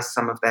to tell us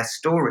some of their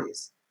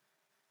stories.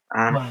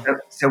 And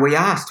so we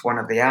asked one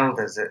of the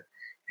elders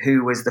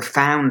who was the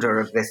founder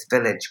of this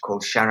village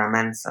called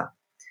Sharamensa.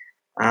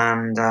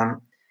 And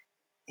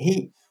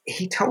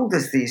he told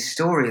us these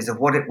stories of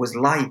what it was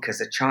like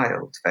as a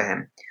child for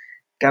him,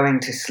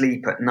 going to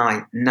sleep at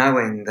night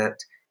knowing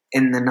that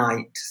in the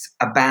night,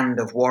 a band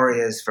of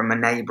warriors from a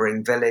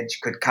neighboring village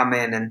could come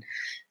in and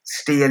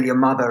steal your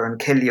mother and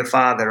kill your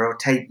father or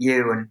take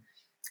you,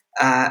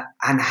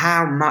 and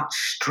how much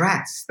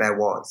stress there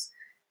was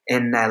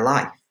in their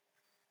life.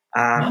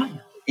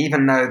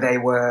 Even though they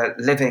were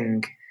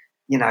living,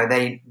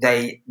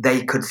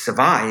 they could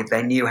survive.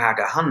 They knew how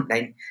to hunt.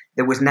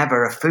 There was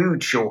never a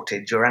food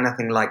shortage or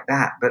anything like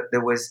that. But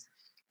there was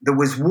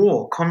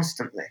war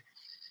constantly.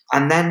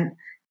 And then,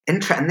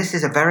 and this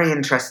is a very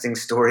interesting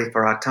story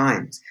for our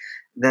times.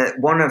 That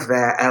one of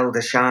their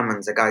elder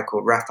shamans, a guy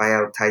called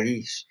Raphael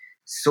Taish,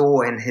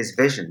 saw in his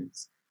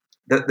visions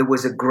that there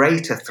was a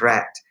greater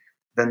threat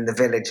than the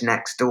village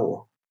next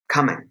door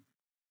coming.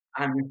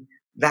 And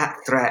that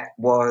threat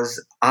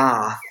was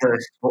our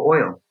thirst for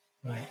oil.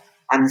 Right.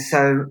 And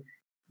so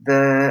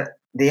the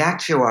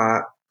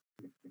Achuar,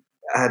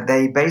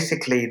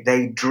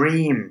 they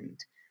dreamed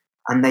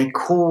and they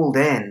called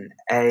in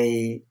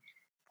a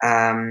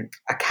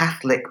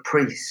Catholic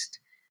priest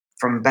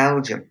from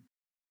Belgium.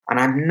 And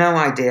I have no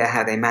idea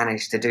how they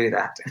managed to do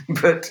that.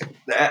 But,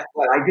 I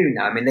do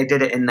know. I mean, they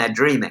did it in their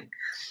dreaming.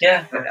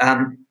 Yeah. But,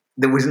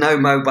 there was no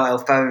mobile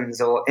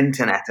phones or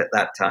internet at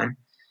that time.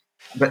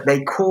 But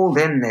they called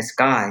in this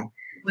guy.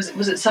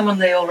 Was it someone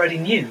they already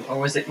knew, or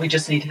was it we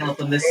just need help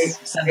and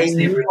They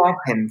knew of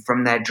him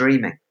from their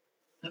dreaming.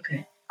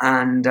 Okay.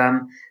 And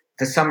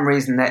for some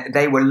reason,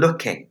 they were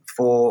looking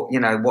for,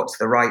 what's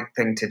the right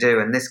thing to do.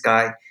 And this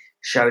guy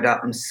showed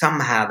up, and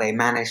somehow they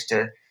managed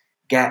to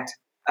get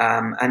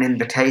an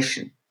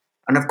invitation.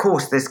 And of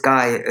course, this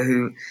guy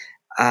who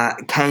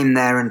came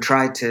there and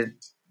tried to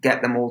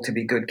get them all to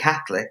be good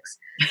Catholics,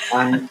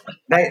 and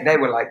they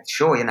were like,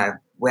 sure,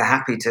 we're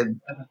happy to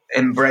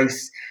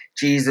embrace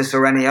Jesus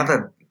or any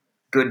other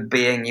good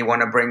being you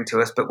want to bring to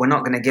us, but we're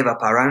not going to give up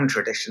our own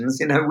traditions.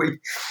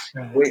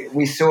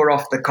 We saw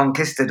off the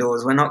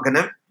conquistadors. We're not going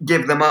to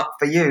give them up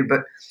for you,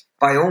 but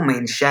by all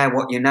means, share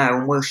what you know,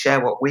 and we'll share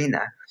what we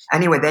know.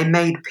 Anyway, they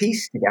made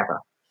peace together.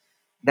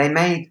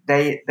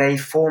 They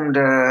formed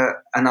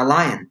an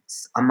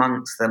alliance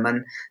amongst them,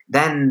 and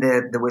then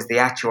there was the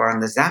Achuar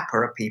and the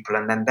Zapara people,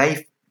 and then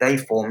they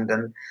formed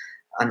an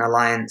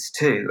alliance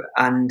too.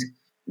 And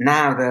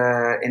now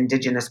the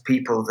indigenous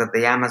peoples of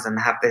the Amazon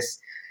have this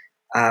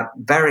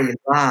very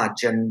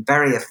large and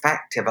very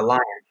effective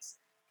alliance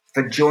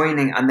for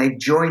joining, and they've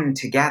joined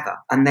together,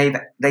 and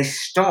they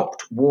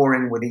stopped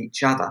warring with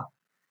each other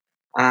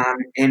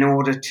in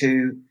order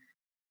to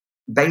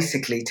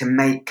basically to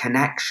make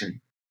connection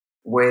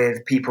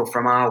with people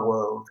from our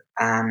world,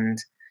 and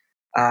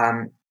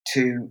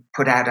to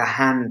put out a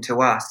hand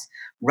to us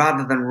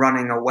rather than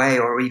running away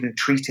or even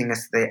treating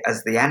us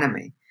as the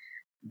enemy.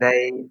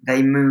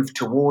 They moved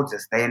towards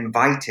us. They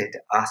invited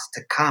us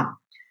to come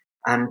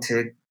and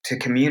to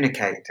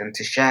communicate and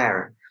to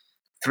share. And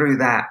through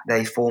that,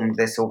 they formed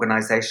this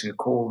organization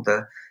called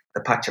the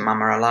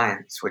Pachamama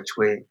Alliance, which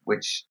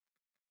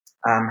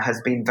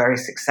has been very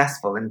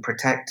successful in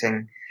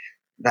protecting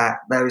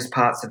those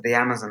parts of the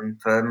Amazon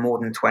for more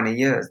than 20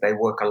 years. They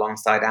work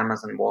alongside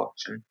Amazon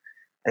Watch, and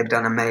they've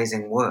done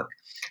amazing work.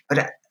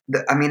 But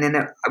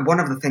one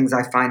of the things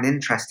I find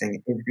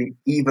interesting is the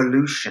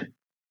evolution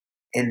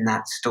in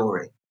that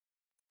story.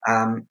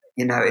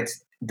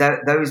 It's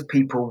those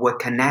people were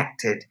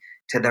connected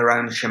to their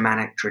own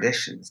shamanic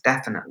traditions,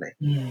 definitely,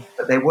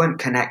 but they weren't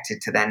connected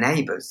to their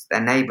neighbors.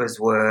 Their neighbors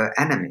were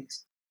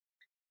enemies,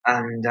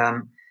 and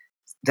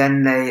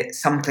then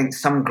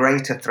some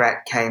greater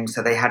threat came,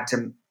 so they had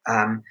to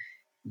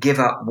give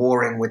up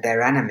warring with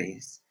their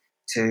enemies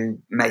to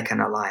make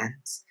an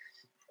alliance.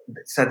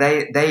 So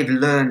they've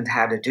learned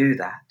how to do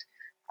that,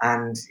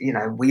 and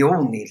we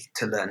all need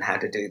to learn how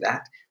to do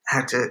that,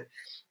 how to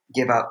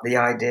give up the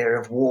idea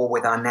of war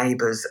with our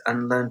neighbors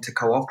and learn to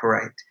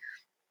cooperate.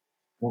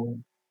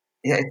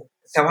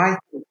 So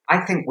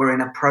I think we're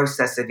in a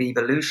process of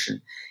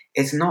evolution.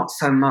 It's not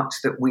so much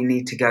that we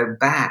need to go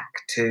back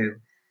to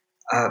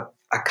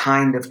a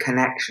kind of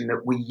connection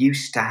that we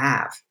used to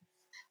have.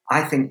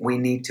 I think we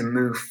need to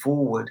move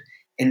forward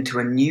into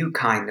a new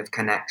kind of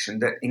connection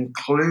that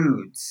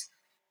includes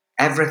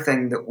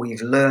everything that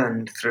we've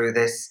learned through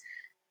this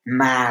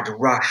mad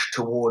rush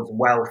towards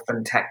wealth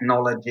and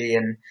technology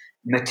and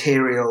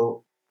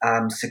material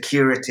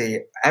security,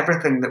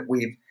 everything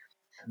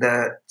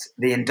that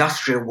the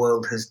industrial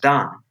world has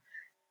done.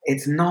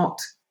 It's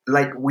not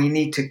like we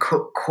need to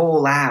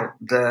call out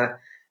the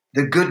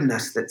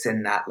goodness that's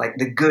in that, like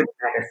the good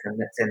medicine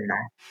that's in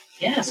there.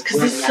 Yes, because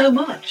there's so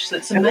much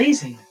that's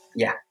amazing.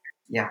 Yeah.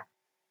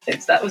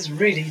 That was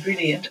really,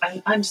 really.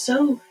 I'm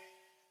so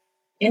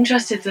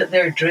interested that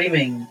they're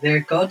dreaming. Their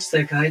gods,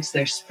 their guides,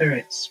 their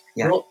spirits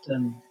brought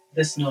them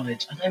this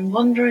knowledge, and I'm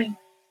wondering,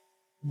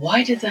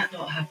 why did that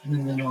not happen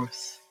in the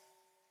north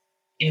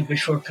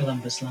before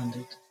Columbus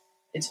landed?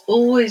 It's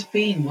always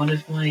been one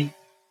of my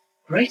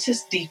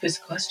greatest,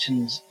 deepest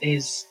questions: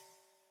 is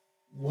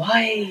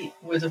why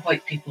were the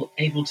white people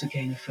able to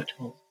gain a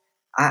foothold?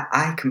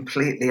 I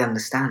completely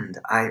understand.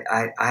 I've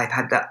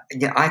had that.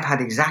 Yeah, I've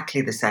had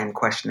exactly the same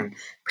questioning,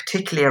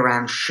 particularly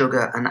around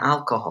sugar and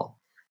alcohol.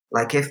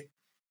 Like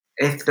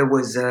if there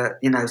was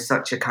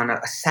such a kind of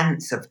a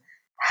sense of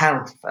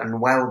health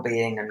and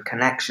well-being and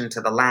connection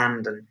to the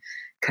land and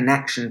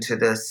connection to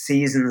the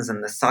seasons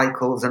and the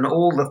cycles and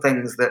all the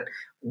things that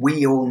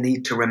we all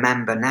need to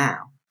remember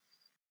now.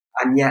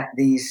 And yet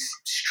these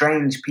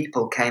strange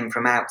people came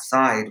from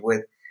outside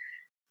with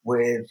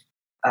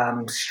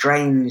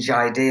strange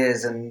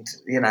ideas and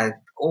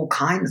all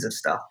kinds of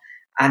stuff.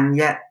 And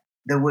yet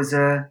there was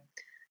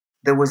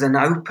an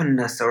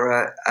openness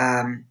or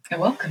A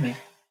welcoming.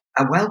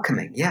 a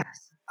welcoming, yes.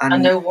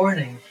 And no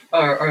warning.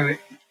 Or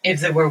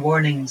if there were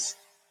warnings,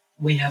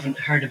 we haven't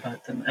heard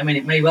about them. I mean,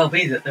 it may well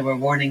be that there were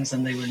warnings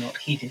and they were not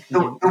heeded. I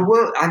don't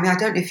know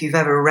if you've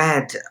ever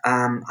read,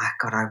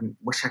 I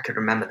wish I could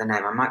remember the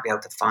name. I might be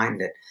able to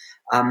find it.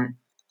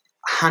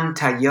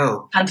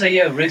 Hantayo.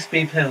 Hantayo, Ruth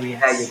B. Pill,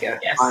 yes. There you go.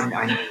 Yes.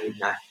 I knew you'd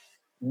know.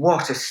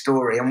 What a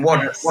story, and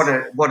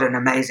what an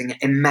amazing,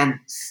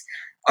 immense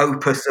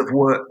opus of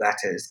work that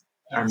is.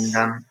 Yes.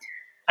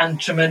 And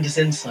tremendous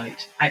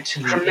insight,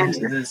 actually,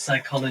 into the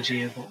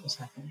psychology of what was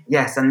happening.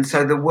 Yes, and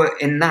so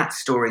in that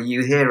story,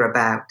 you hear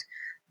about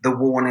the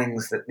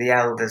warnings that the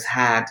elders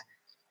had,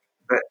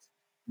 but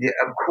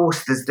of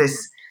course, there's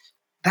this.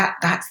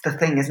 That's the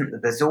thing, isn't there?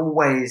 There's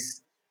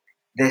always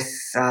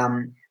this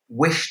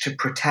wish to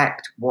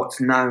protect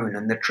what's known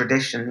and the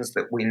traditions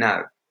that we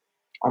know,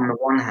 on the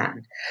one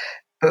hand,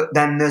 but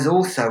then there's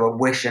also a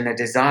wish and a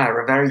desire,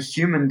 a very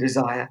human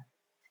desire,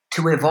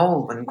 to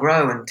evolve and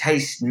grow and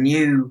taste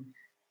new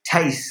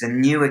tastes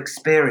and new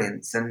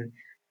experience. And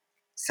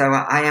so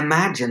I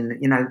imagine,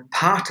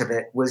 part of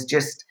it was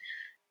just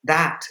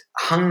that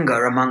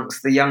hunger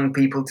amongst the young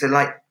people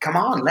to come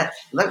on, let's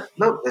look,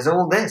 there's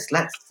all this,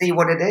 let's see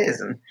what it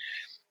is, and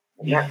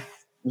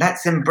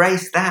let's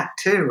embrace that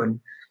too. And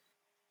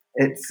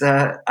it's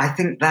I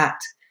think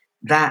that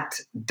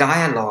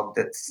dialogue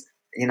that's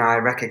I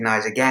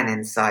recognize again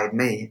inside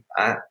me,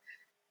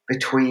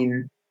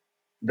 between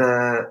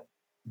the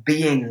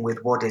being with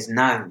what is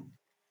known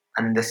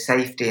and the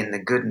safety and the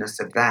goodness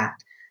of that,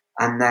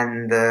 and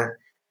then the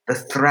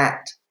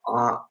threat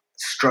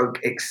stroke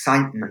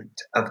excitement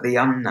of the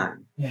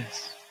unknown.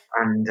 Yes.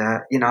 And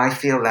I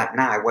feel that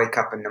now. I wake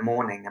up in the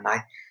morning and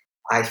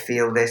I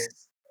feel this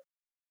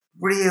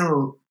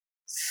real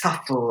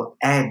subtle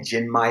edge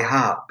in my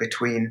heart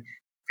between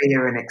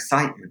fear and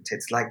excitement.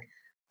 It's like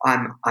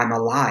I'm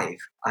alive.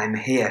 I'm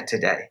here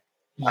today.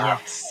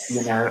 Yes.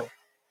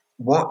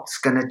 What's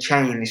going to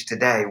change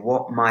today?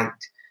 What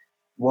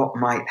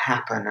might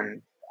happen,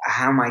 and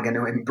how am I going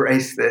to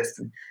embrace this?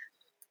 And,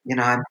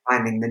 I'm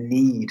finding the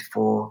need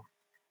for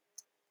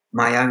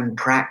my own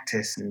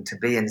practice and to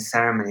be in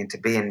ceremony, and to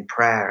be in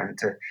prayer, and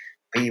to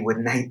be with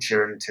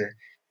nature, and to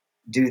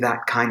do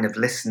that kind of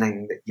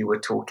listening that you were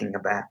talking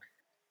about,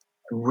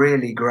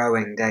 really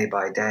growing day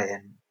by day.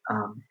 And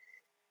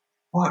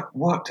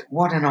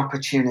what an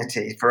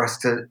opportunity for us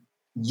to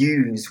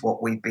use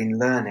what we've been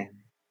learning.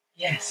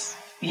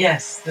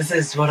 Yes, this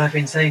is what I've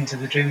been saying to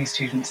the Dreaming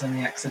students and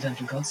the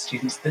Accidental Gods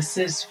students. This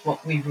is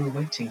what we were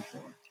waiting for.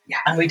 Yeah.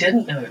 And we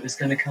didn't know it was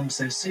going to come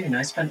so soon.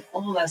 I spent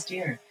all last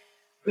year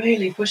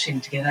really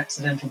pushing to get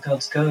Accidental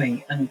Gods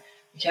going, and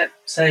we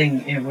kept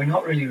saying, we're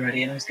not really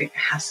ready, and I was going, it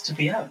has to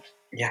be out.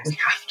 Yes. We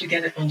have to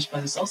get it launched by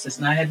the solstice,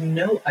 and I had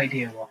no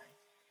idea why.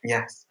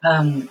 Yes.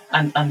 And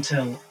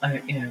until,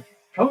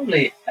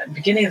 probably at the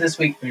beginning of this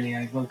week, really,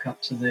 I woke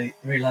up to the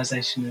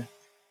realization of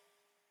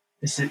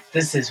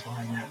this is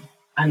why now.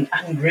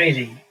 And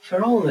really,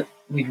 for all that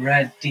we'd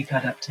read Deep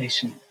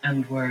Adaptation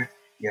and were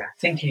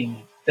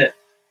thinking that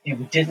we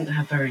didn't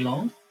have very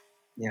long,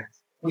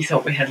 we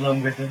thought we had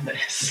longer than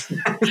this,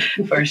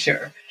 for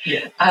sure.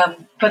 Yeah.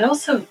 But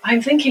also,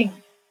 I'm thinking,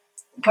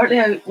 partly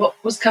what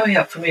was coming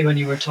up for me when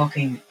you were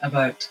talking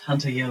about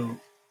Hantayo,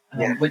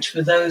 which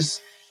for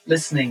those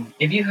listening,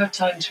 if you have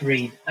time to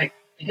read, I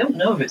don't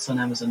know if it's on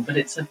Amazon, but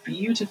it's a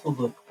beautiful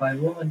book by a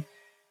woman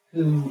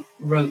who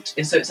wrote,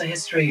 so it's a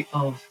history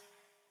of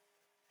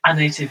a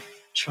native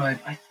tribe.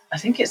 I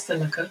think it's the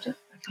Lakota.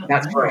 I can't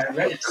remember. Right. I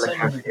read it so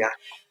long ago.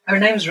 Her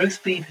name's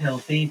Ruth B.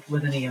 Pill, B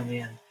with an E on the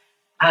end.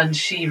 And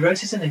she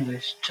wrote it in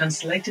English,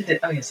 translated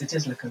it. Oh, yes, it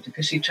is Lakota,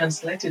 because she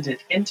translated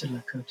it into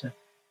Lakota,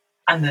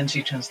 and then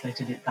she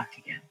translated it back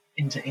again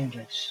into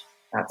English.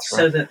 That's right.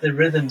 So that the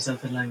rhythms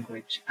of the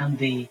language and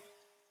the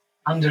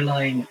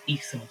underlying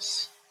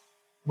ethos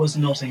was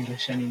not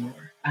English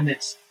anymore. And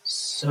it's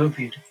so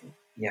beautiful.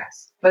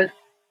 Yes.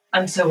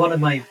 And so one of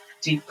my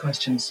deep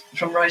questions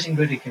from writing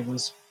Boudica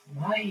was,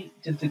 why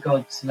did the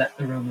gods let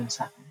the Romans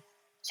happen?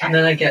 And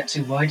then I get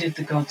to, why did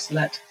the gods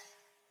let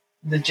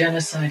the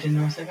genocide in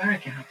North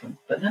America happen?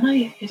 But then I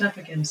hit up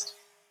against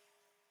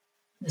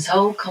this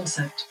whole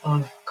concept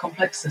of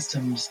complex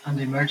systems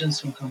and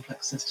emergence from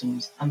complex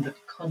systems, and that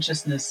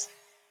consciousness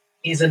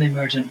is an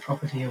emergent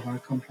property of our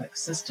complex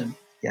system.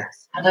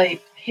 Yes. And I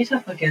hit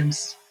up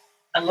against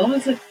a lot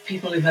of the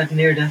people who've had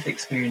near-death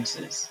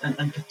experiences,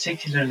 and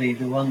particularly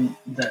the one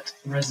that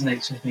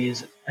resonates with me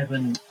is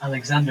Eben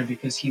Alexander,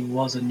 because he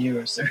was a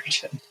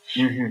neurosurgeon.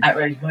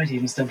 Mm-hmm. He might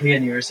even still be a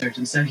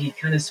neurosurgeon, so he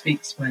kind of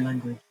speaks my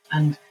language.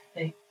 And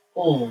they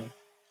all,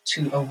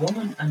 to a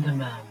woman and a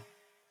man,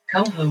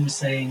 come home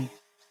saying,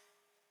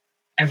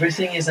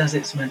 everything is as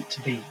it's meant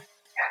to be.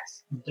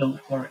 Yes.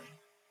 Don't worry.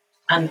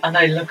 And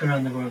I look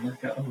around the world and I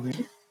go, oh,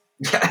 really?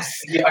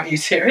 Yes. Are you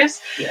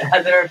serious? Yeah.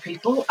 And there are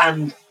people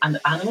and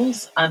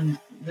animals and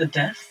the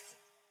death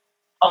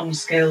on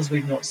scales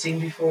we've not seen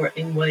before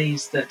in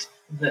ways that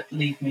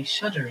leave me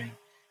shuddering.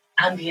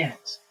 And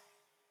yet,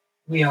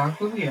 we are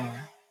where we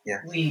are.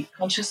 Yes.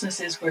 Consciousness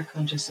is where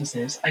consciousness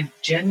is. I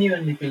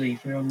genuinely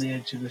believe we're on the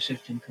edge of a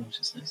shift in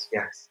consciousness.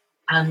 Yes.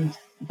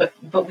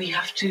 But we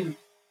have to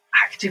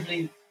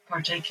actively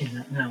partake in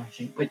that now, I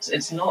think.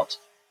 It's not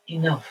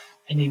enough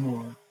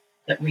anymore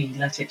that we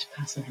let it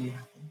passively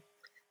happen.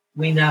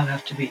 We now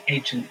have to be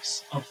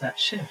agents of that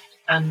shift.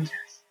 And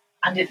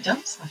it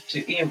does have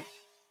to,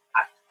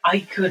 I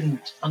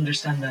couldn't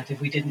understand that if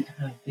we didn't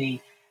have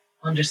the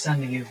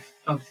understanding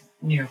of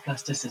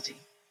neuroplasticity.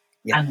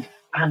 Yeah.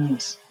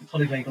 And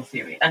polyvagal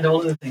theory and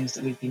all of the things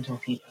that we've been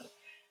talking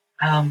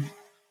about.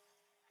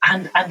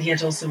 And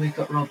yet also we've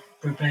got Rob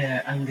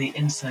Berbere and the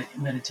insight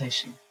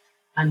meditation.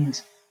 And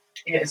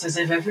it's as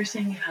if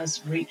everything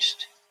has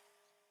reached,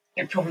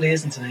 it probably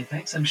isn't an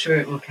apex. I'm sure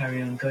it will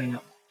carry on going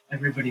up.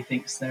 Everybody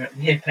thinks they're at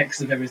the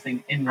apex of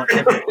everything in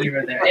whatever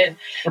era they're in.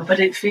 But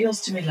it feels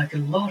to me like a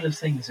lot of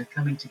things are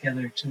coming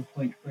together to a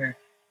point where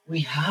we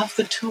have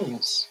the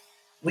tools.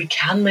 We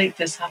can make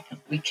this happen.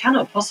 We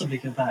cannot possibly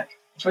go back.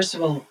 First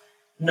of all,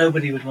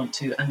 nobody would want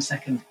to. And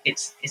second,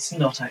 it's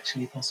not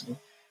actually possible.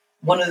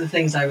 One of the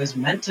things I was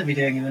meant to be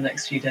doing in the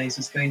next few days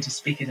was going to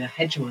speak at a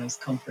Hedgewise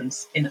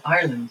conference in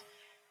Ireland.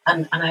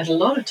 And I had a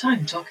lot of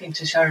time talking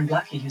to Sharon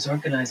Blackie, who's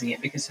organising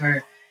it, because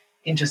her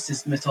interest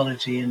is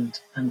mythology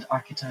and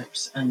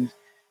archetypes. And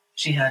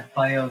she had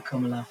Bayo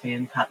Komalafi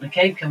and Pat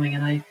McCabe coming.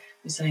 And I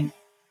was saying,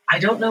 I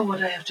don't know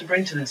what I have to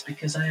bring to this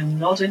because I am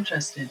not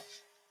interested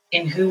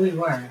in who we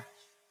were,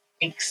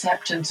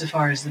 except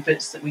insofar as the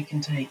bits that we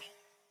can take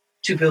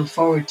to build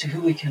forward to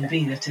who we can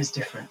be that is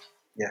different.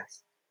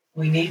 Yes.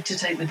 We need to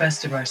take the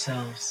best of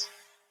ourselves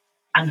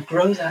and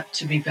grow that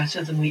to be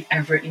better than we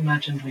ever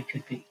imagined we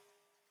could be.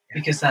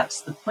 Because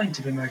that's the point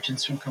of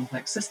emergence from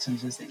complex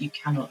systems, is that you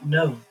cannot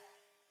know.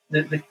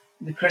 The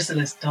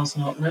chrysalis does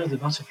not know the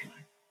butterfly,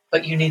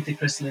 but you need the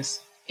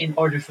chrysalis in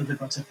order for the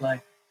butterfly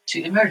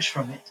to emerge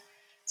from it.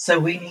 So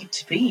we need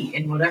to be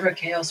in whatever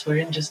chaos we're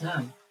in just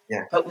now.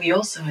 Yeah. But we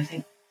also, I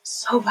think,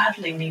 so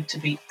badly need to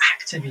be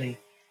actively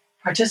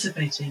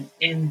participating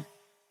in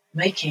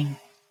making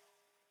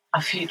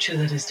a future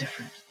that is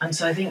different. And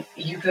so I think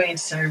you going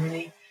into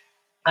ceremony,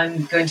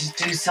 I'm going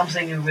to do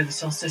something over the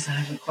solstice. I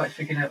haven't quite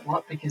figured out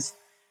what, because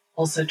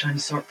also trying to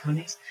sort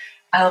ponies.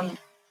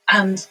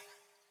 And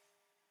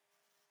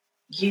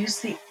use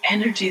the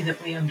energy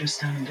that we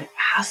understand. It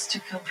has to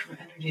come from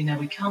energy. Now,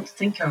 we can't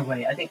think our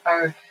way. I think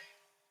our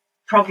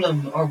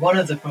problem, or one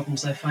of the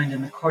problems I find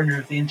in the corner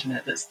of the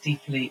internet that's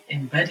deeply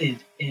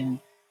embedded in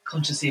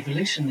conscious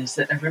evolution, is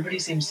that everybody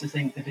seems to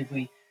think that if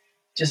we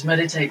just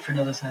meditate for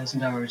another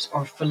 1,000 hours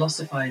or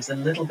philosophize a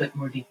little bit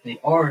more deeply,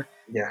 or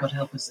God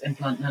help us,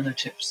 implant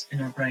nanochips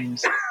in our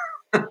brains,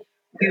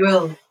 we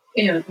will,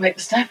 make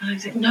the step. And I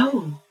think,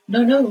 no,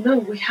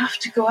 we have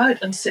to go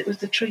out and sit with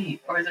the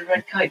tree or the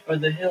red kite or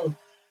the hill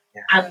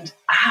and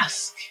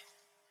ask.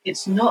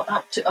 It's not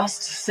up to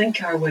us to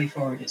think our way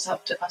forward. It's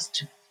up to us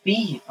to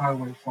be our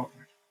way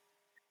forward.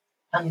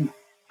 And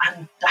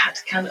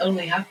that can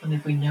only happen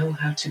if we know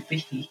how to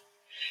be.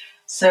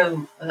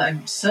 So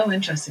I'm so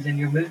interested in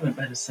your movement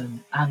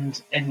medicine and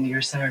in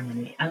your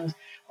ceremony, and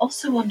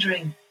also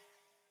wondering,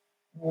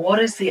 what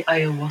is the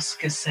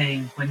ayahuasca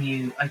saying when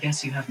you, I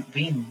guess you haven't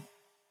been,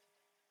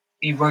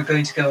 you were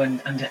going to go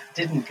and it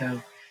didn't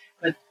go,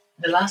 but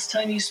the last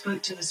time you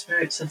spoke to the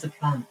spirits of the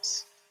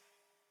plants,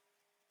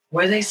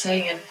 were they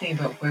saying anything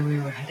about where we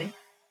were heading?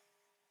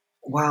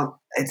 Well,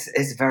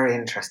 it's very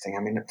interesting.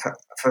 I mean,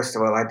 first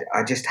of all,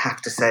 I just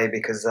have to say,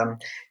 because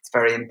it's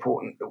very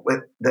important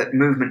that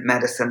movement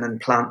medicine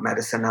and plant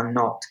medicine are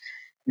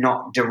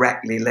not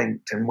directly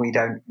linked, and we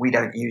don't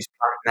use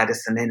plant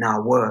medicine in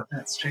our work.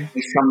 That's true.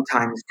 We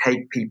sometimes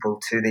take people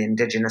to the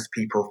indigenous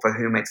people for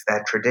whom it's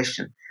their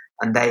tradition,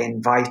 and they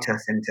invite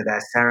us into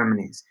their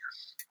ceremonies.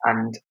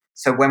 And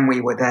so when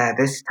we were there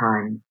this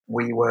time,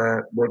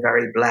 we're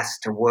very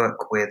blessed to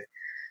work with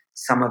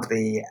some of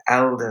the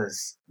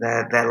elders.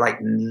 They're like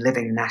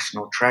living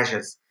national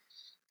treasures.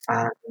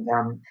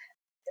 And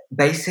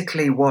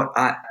basically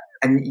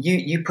and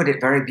you put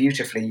it very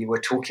beautifully. You were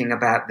talking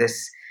about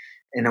this,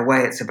 in a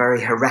way, it's a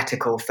very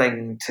heretical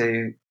thing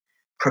to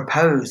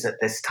propose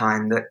at this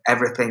time, that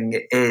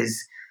everything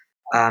is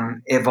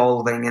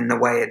evolving in the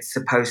way it's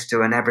supposed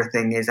to, and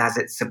everything is as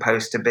it's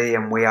supposed to be,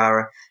 and we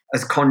are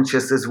as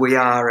conscious as we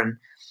are. And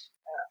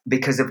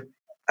because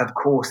of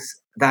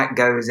course, that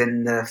goes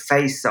in the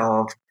face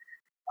of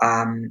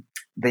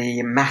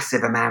the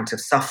massive amount of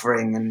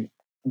suffering and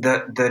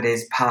that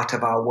is part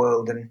of our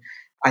world. And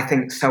I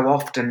think so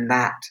often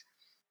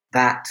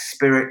that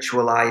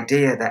spiritual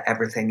idea that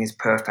everything is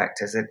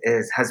perfect as it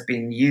is has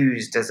been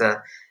used as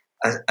a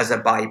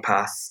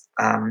bypass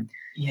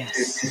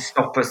to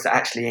stop us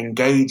actually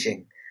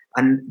engaging.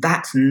 And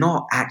that's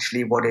not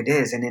actually what it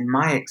is. And in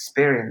my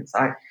experience,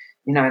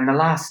 in the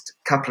last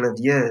couple of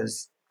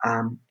years,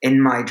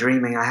 in my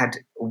dreaming, I had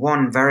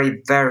one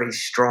very, very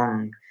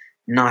strong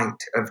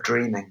night of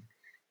dreaming.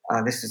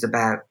 This was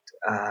about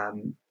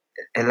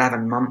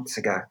 11 months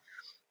ago,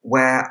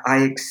 where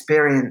I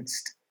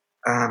experienced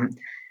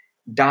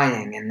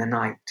dying in the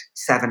night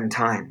 7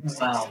 times.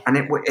 Wow. And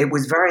it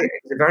was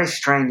a very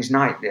strange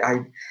night.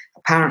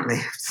 Apparently,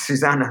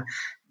 Susanna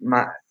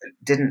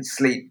didn't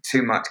sleep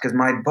too much because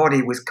my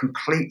body was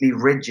completely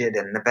rigid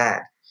in the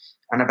bed.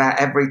 And about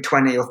every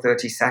 20 or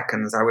 30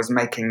 seconds, I was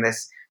making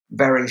this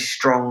very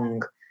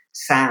strong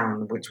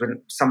sound, which was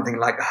something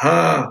like,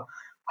 huh,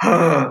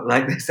 huh,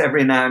 like this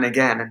every now and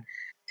again. And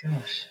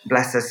Gosh.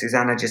 bless her,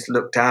 Susanna just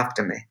looked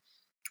after me.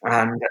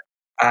 And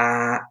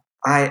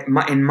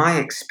in my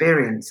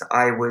experience,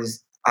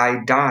 I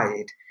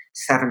died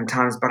 7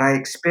 times, but I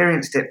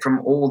experienced it from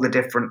all the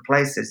different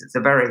places. It's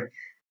a very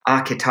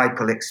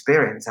archetypal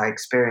experience. I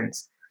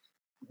experienced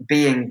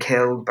being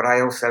killed, but I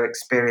also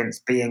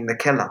experienced being the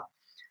killer.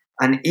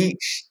 And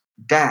each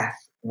death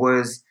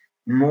was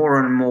more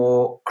and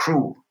more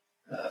cruel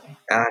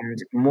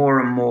and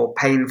more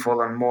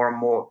painful and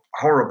more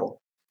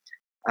horrible.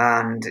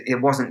 And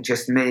it wasn't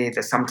just me.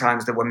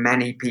 Sometimes there were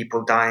many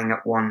people dying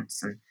at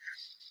once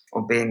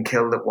or being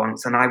killed at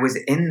once. And I was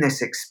in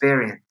this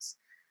experience.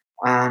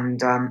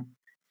 And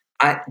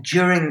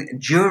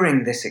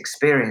during this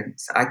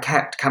experience, I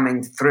kept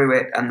coming through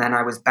it, and then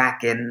I was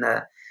back in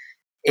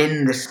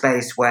the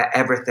space where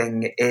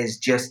everything is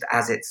just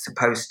as it's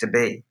supposed to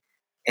be,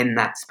 in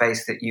that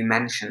space that you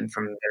mentioned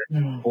from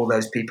all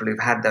those people who've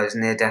had those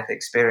near-death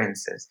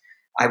experiences.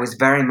 I was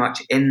very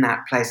much in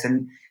that place,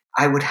 and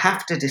I would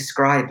have to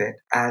describe it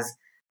as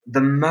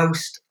the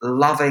most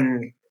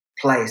loving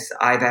place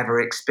I've ever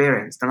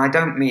experienced. And I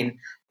don't mean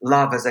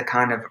love as a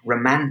kind of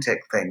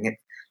romantic thing.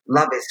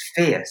 Love is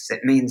fierce.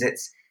 It means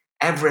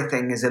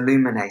everything is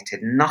illuminated,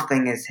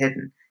 nothing is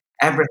hidden,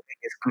 everything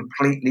is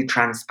completely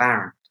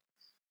transparent,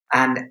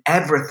 and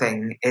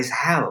everything is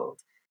held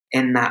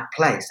in that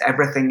place.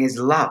 Everything is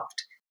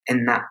loved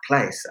in that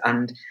place.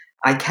 And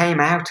I came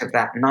out of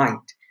that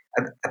night.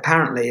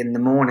 Apparently, in the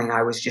morning,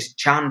 I was just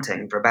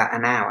chanting for about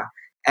an hour.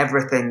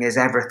 Everything is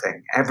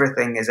everything.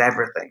 Everything is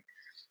everything.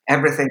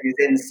 Everything is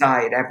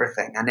inside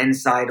everything, and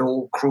inside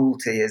all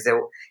cruelty is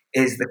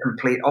the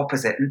complete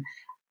opposite. And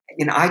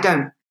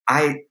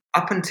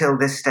up until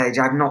this stage,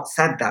 I've not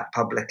said that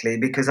publicly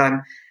because I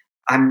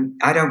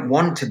don't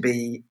want to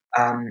be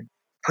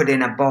put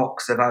in a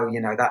box of,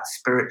 that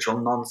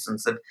spiritual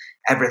nonsense of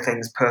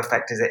everything's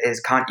perfect as it is.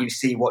 Can't you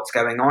see what's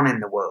going on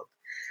in the world?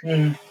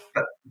 Mm.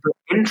 But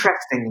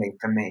interestingly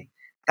for me,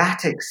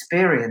 that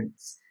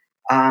experience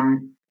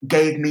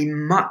gave me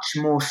much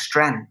more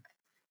strength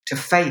to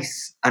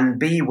face and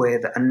be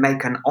with and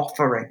make an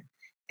offering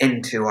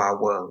into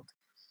our world.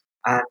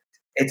 And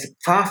it's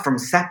far from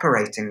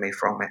separating me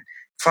from it,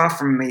 far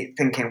from me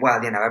thinking,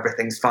 well,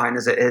 everything's fine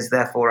as it is,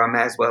 therefore I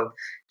may as well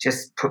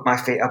just put my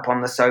feet up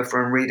on the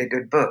sofa and read a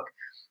good book.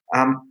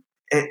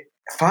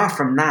 Far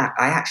from that,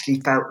 I actually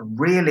felt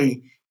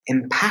really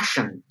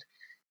impassioned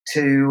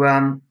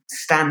to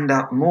stand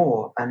up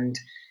more. And,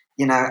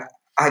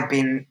 I've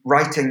been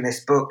writing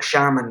this book,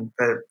 Shaman,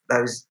 for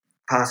those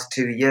past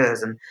 2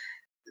 years, and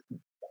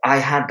I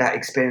had that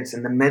experience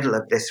in the middle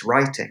of this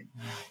writing.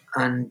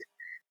 And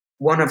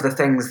one of the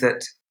things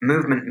that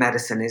movement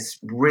medicine is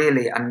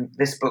really, and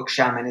this book,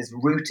 Shaman, is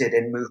rooted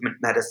in movement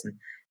medicine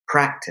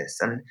practice.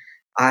 And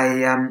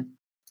I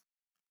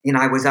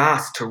was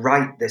asked to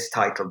write this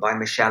title by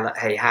Michelle at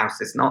Hay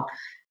House. It's not,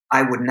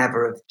 I would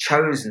never have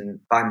chosen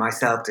by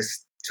myself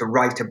to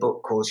write a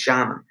book called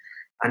Shaman.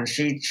 And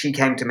she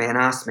came to me and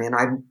asked me, and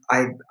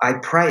I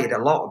prayed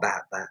a lot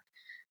about that.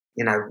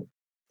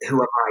 Who am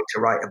I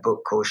to write a book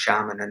called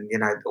Shaman? And,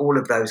 all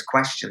of those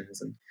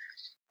questions, and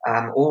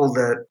all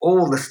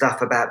the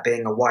stuff about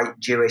being a white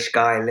Jewish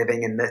guy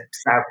living in the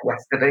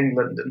southwest of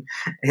England, and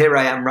here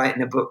I am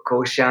writing a book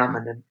called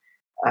Shaman,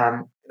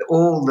 and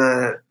all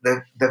the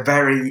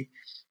very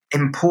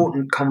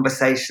important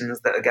conversations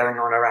that are going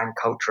on around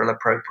cultural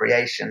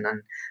appropriation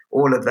and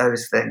all of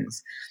those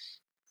things.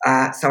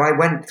 So I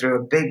went through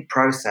a big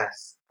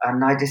process,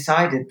 and I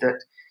decided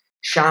that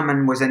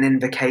Shaman was an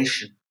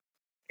invocation.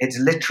 It's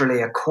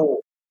literally a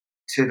call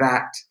to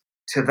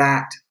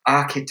that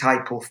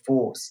archetypal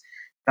force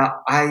that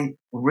I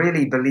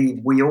really believe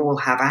we all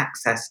have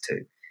access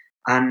to.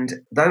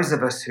 And those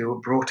of us who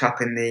were brought up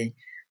in the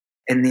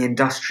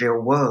industrial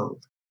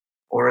world,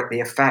 or at the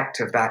effect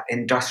of that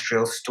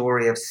industrial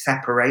story of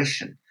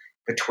separation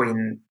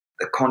between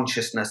the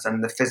consciousness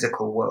and the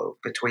physical world,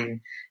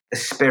 between the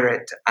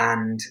spirit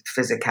and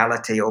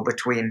physicality, or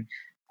between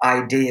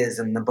ideas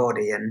and the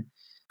body, and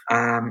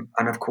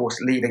of course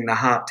leaving the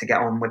heart to get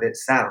on with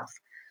itself.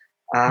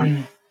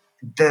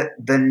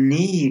 The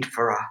need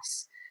for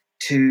us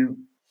to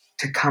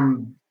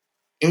come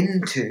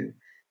into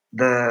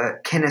the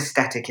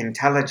kinesthetic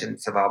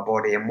intelligence of our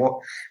body and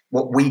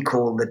what we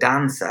call the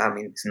dancer. I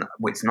mean,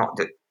 it's not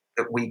that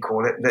that we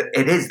call it, that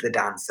it is the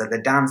dancer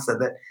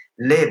that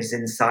lives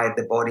inside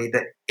the body,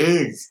 that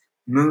is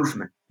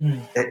movement,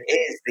 that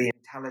is the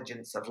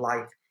intelligence of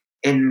life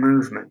in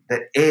movement,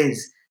 that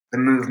is the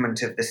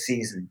movement of the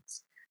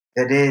seasons,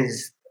 that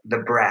is the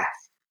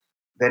breath,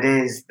 that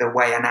is the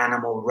way an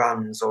animal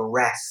runs or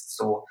rests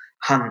or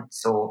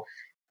hunts or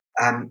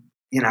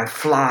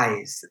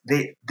flies.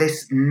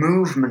 This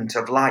movement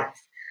of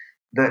life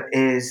that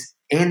is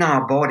in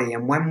our body.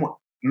 And when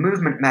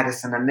movement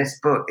medicine and this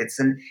book, it's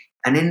an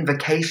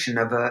invocation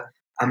of a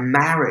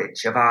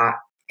marriage of our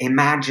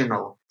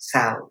imaginal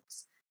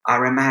selves,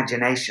 our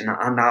imagination,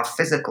 and our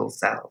physical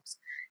selves.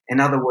 In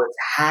other words,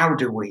 how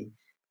do we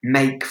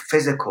make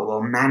physical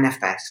or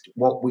manifest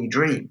what we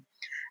dream?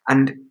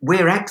 And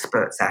we're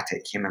experts at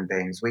it, human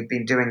beings. We've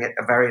been doing it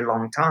a very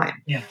long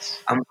time.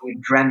 Yes. And we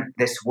dreamt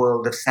this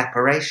world of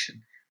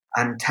separation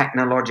and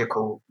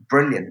technological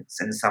brilliance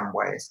in some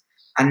ways.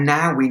 And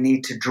now we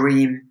need to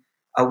dream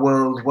a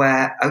world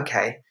where,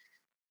 okay,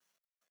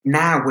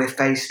 now we're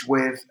faced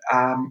with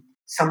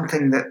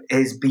something that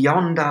is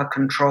beyond our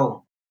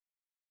control.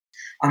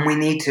 And we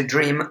need to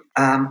dream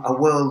a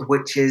world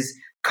which is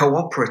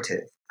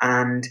cooperative.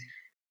 And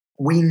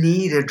we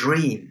need a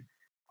dream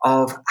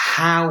of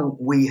how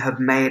we have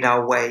made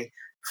our way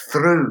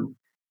through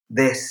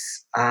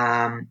this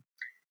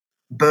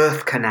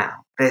birth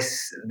canal,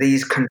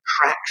 these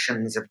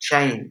contractions of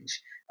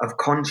change, of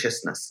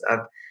consciousness.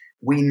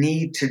 We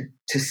need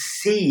to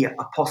see a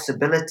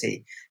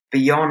possibility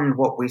beyond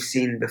what we've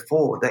seen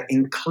before that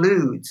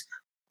includes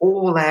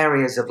all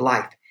areas of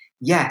life.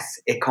 Yes,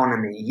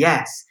 economy.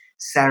 Yes,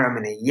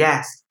 ceremony.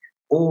 Yes,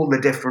 all the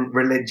different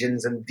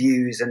religions and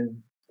views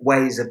and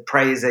ways of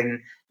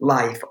praising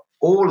life,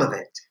 all of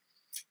it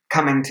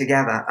coming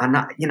together. And,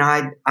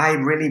 I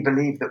really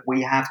believe that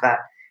we have that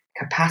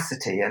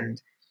capacity.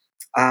 And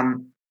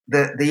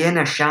the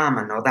inner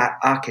shaman, or that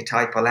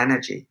archetypal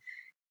energy,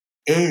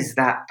 is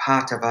that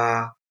part of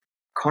our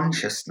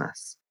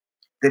consciousness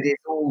that is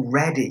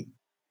already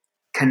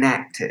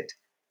connected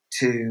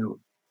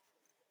to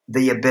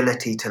the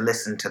ability to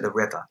listen to the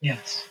river.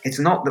 Yes. It's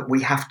not that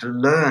we have to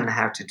learn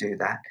how to do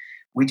that.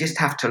 We just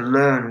have to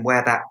learn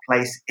where that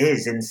place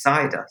is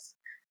inside us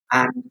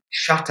and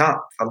shut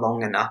up for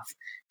long enough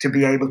to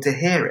be able to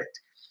hear it.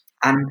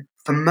 And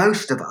for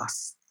most of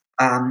us,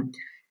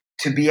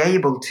 to be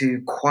able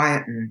to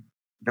quieten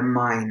the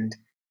mind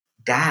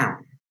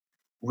down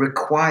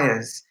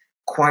requires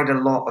quite a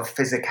lot of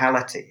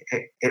physicality.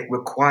 It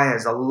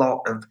requires a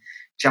lot of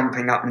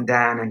jumping up and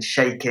down and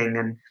shaking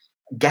and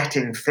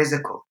getting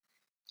physical.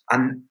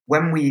 And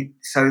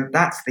so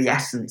that's the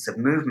essence of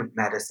movement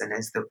medicine,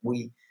 is that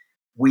we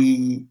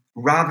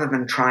rather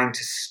than trying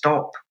to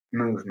stop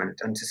movement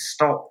and to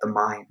stop the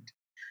mind,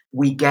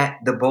 we get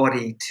the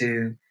body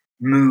to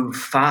move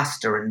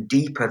faster and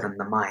deeper than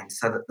the mind,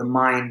 so that the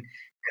mind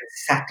can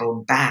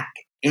settle back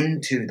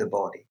into the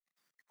body.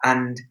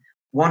 And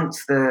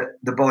once the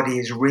body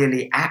is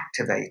really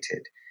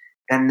activated,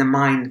 then the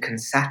mind can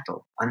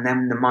settle, and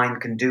then the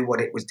mind can do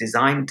what it was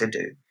designed to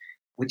do,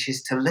 which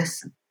is to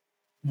listen,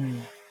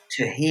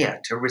 to hear,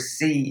 to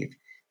receive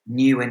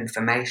new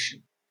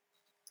information.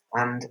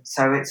 And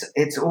so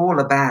it's all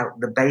about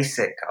the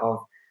basic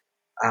of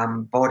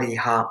body,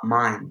 heart,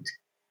 mind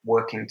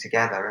working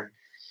together.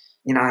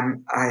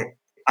 And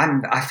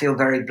I feel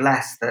very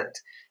blessed that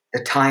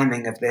the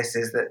timing of this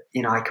is that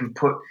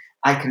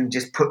I can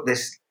just put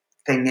this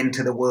thing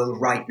into the world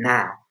right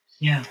now.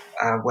 Yeah.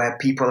 Where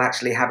people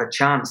actually have a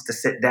chance to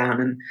sit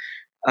down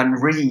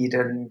and read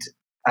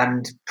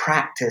and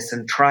practice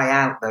and try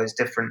out those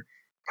different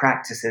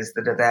practices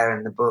that are there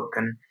in the book,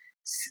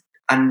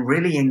 and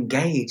really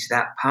engage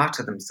that part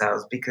of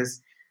themselves,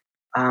 because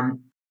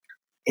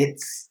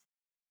it's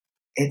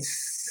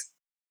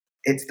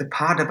the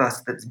part of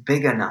us that's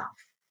big enough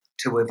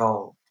to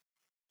evolve,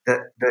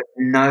 that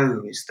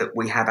knows that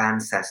we have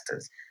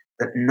ancestors,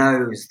 that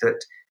knows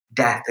that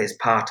death is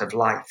part of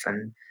life.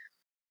 And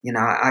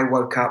I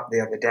woke up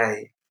the other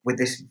day with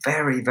this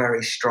very,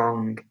 very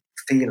strong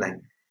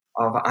feeling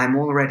of I'm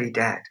already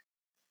dead.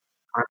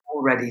 I'm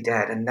already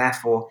dead, and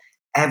therefore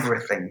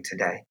everything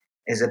today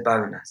is a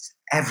bonus.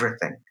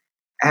 Everything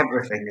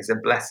is a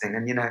blessing.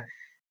 And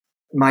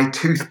my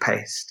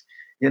toothpaste,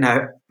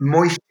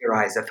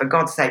 moisturizer, for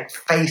God's sake,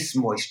 face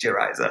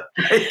moisturizer.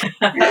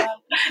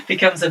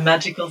 Becomes a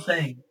magical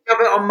thing.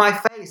 Rub it on my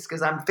face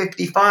because I'm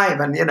 55,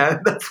 and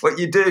that's what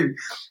you do.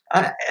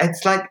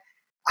 It's like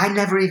I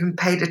never even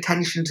paid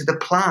attention to the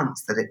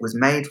plants that it was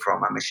made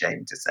from, I'm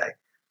ashamed to say.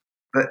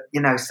 But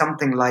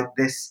something like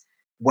this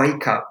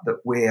wake up that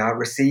we are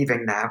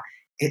receiving now,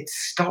 it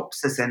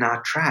stops us in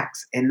our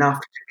tracks enough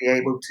to be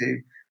able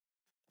to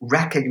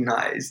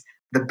recognize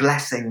the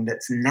blessing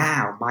that's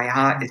now. My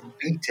heart is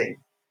beating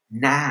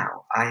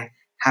now. I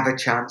have a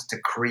chance to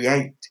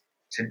create,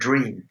 to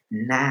dream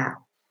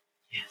now.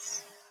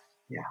 Yes.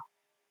 Yeah.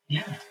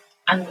 Yeah.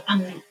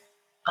 And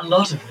a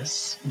lot of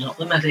us, not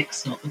the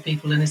medics, not the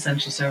people in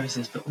essential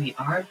services, but we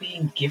are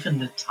being given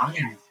the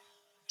time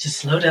to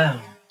slow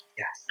down.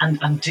 Yes.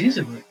 And do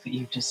the work that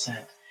you've just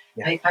said.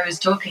 Yeah. I was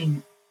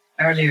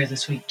earlier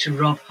this week to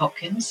Rob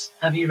Hopkins.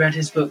 Have you read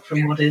his book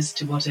From What Is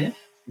to What If?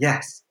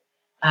 Yes.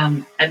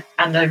 And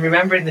I'm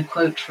remembering the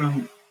quote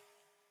from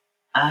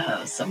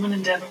someone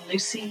in Devon,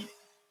 Lucy,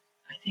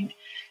 I think,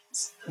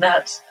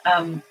 that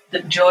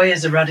joy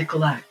is a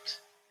radical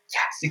act.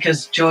 Yes.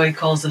 Because joy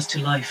calls us to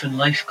life and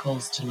life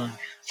calls to life.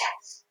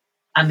 Yes.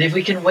 And if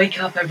we can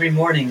wake up every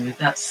morning with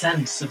that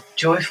sense of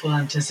joyful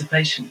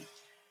anticipation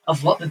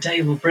of what the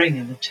day will bring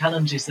and the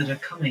challenges that are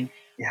coming,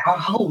 our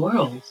whole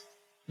world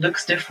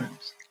looks different.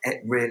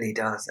 It really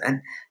does.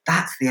 And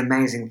that's the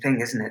amazing thing,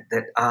 isn't it?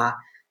 That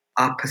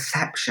our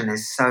perception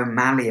is so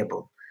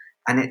malleable,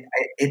 and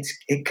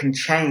it can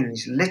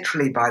change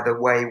literally by the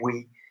way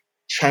we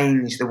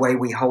change the way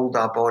we hold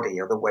our body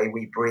or the way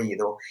we breathe,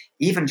 or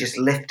even just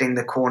lifting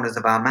the corners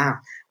of our mouth.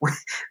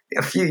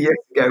 A few years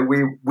ago,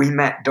 we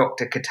met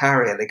Dr.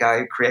 Kataria, the guy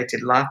who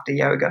created laughter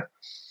yoga.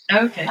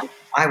 Okay.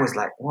 I was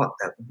like,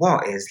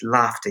 what is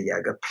laughter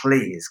yoga?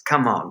 Please,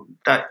 come on.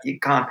 You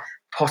can't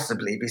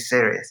possibly be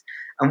serious.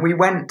 And we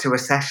went to a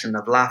session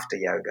of laughter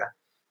yoga.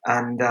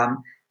 And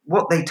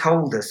what they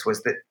told us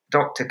was that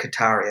Dr.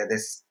 Kataria,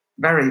 this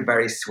very,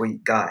 very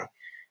sweet guy,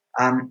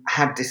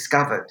 had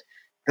discovered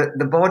that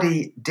the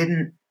body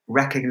didn't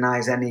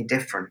recognize any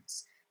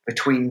difference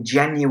between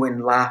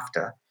genuine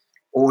laughter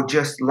or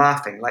just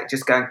laughing, like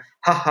just going,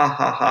 ha, ha,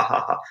 ha, ha, ha,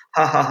 ha,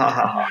 ha, ha, ha,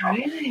 ha, Oh,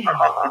 really? ha,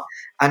 ha, ha.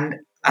 And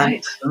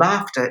Right.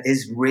 laughter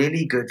is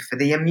really good for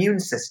the immune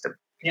system.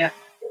 Yeah.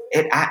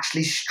 It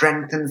actually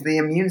strengthens the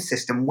immune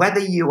system, whether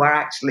you are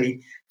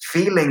actually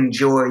feeling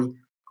joy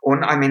or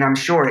not. I mean, I'm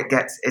sure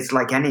it's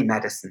like any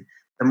medicine.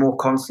 The more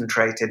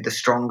concentrated, the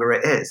stronger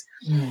it is.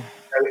 Mm.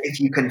 So if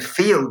you can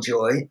feel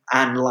joy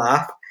and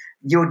laugh,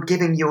 you're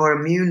giving your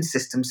immune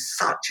system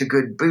such a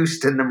good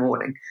boost in the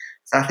morning.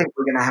 So I think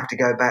we're going to have to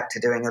go back to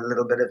doing a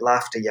little bit of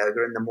laughter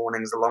yoga in the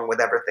mornings along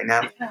with everything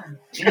else.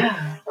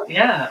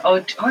 Yeah.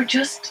 Or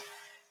just,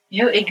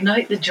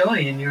 ignite the joy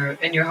in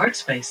your heart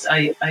space.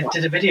 I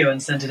did a video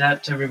and sent it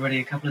out to everybody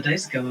a couple of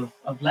days ago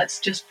of let's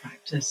just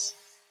practice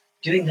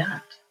doing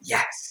that.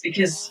 Yes.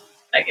 Because,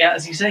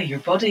 as you say, your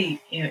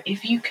body,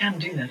 if you can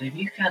do that, if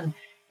you can,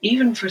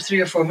 even for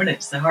 3 or 4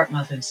 minutes, the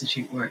HeartMath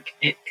Institute work,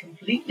 it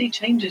completely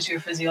changes your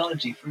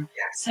physiology for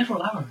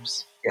several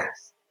hours.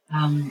 Yes.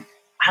 And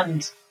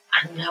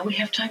now we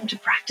have time to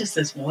practice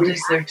this. What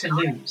is there to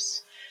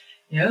lose?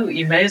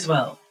 You may as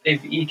well.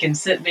 If you can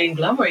sit being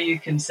glum, or you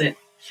can sit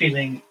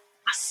feeling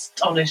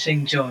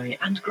astonishing joy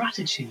and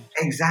gratitude.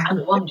 Exactly.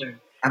 And wonder.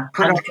 And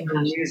put on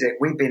the music.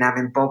 We've been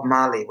having Bob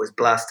Marley was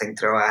blasting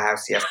through our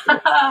house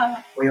yesterday.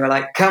 We were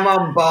like, come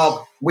on,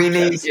 Bob, we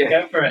need you.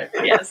 Go for it.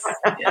 Yes.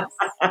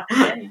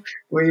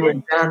 We were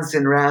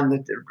dancing round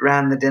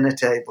the dinner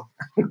table.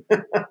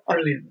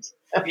 Brilliant.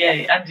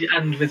 Yeah,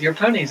 and with your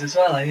ponies as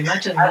well. I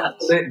imagine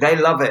that. They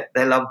love it.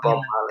 They love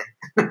Bob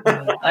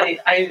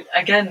Marley. I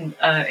again,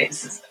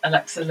 it's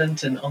Alexa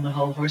Linton on the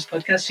Whole Horse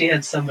podcast. She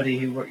had somebody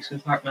who works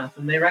with HeartMath,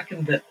 and they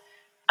reckon that,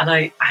 and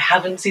I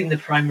haven't seen the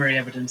primary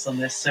evidence on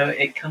this, so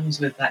it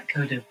comes with that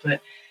coded, but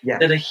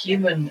that a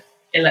human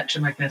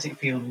electromagnetic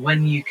field,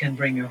 when you can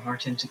bring your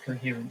heart into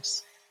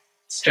coherence,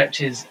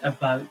 stretches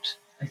about,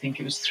 I think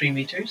it was 3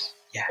 meters.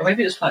 Yeah. Or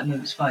maybe it was 5, no,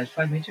 it was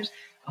 5 meters.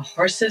 A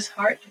horse's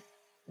heart,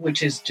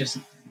 which is just,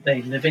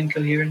 they live in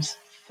coherence,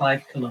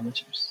 5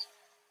 kilometers.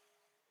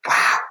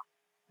 Wow.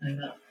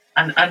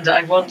 And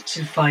I want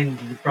to find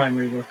the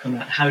primary work on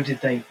that. How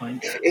did they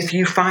find it? If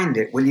you find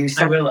it, will you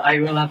send I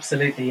will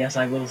absolutely, yes,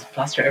 I will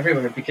plaster it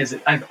everywhere, because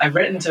I've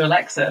written to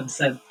Alexa and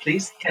said,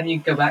 please, can you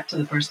go back to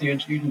the person you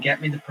interviewed and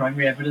get me the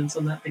primary evidence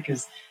on that,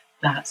 because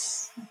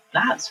that's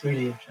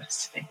really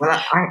interesting. Well,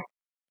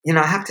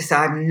 I have to say,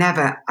 I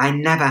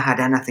never had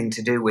anything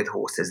to do with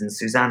horses, and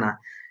Susanna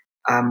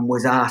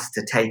was asked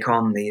to take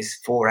on these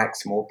 4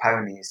 Exmoor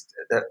ponies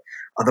that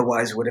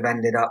otherwise would have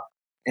ended up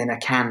in a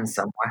can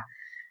somewhere.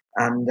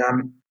 And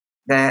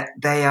they're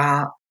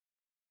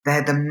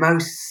the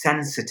most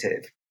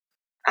sensitive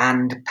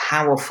and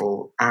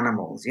powerful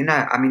animals,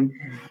 I mean,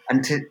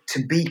 and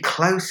to be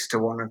close to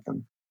one of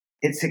them,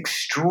 it's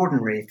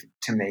extraordinary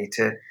to me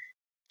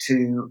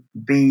to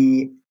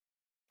be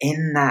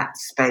in that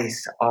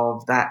space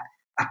of that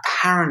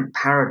apparent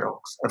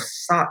paradox of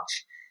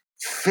such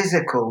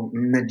physical,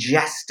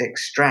 majestic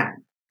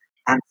strength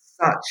and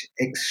such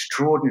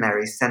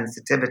extraordinary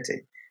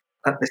sensitivity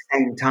at the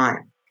same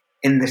time,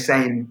 in the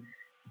same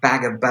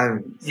bag of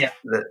bones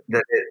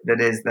that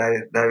is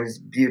those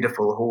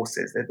beautiful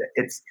horses.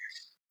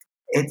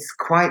 It's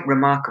quite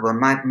remarkable.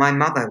 My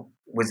mother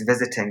was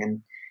visiting,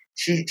 and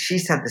she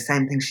said the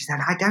same thing. She said,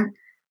 I don't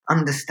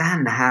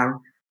understand how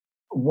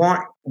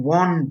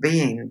one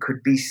being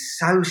could be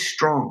so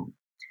strong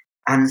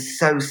and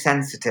so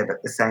sensitive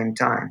at the same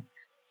time.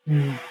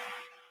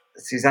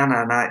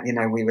 Susanna and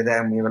I, we were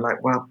there and we were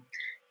like, well,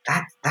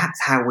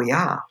 that's how we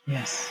are.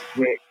 Yes.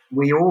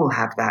 We all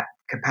have that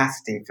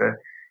capacity for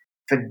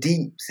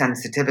deep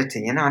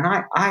sensitivity, and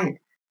I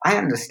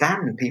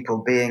understand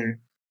people being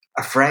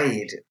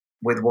afraid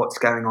with what's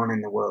going on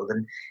in the world.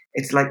 And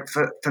it's like,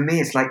 for me,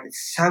 it's like,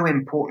 it's so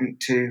important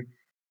to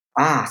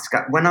ask.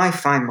 When I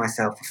find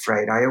myself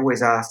afraid, I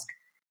always ask,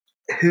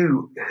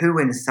 who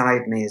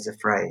inside me is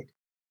afraid,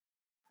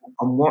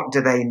 and what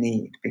do they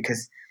need?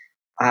 Because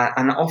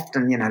and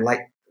often,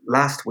 like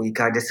last week,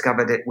 I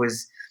discovered it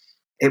was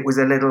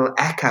a little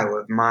echo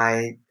of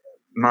my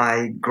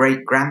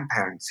great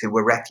grandparents who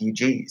were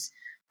refugees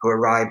who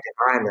arrived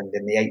in Ireland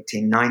in the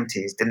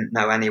 1890s, didn't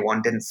know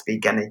anyone, didn't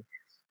speak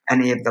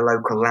any of the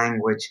local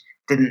language,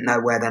 didn't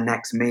know where their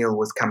next meal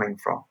was coming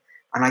from.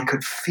 And I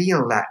could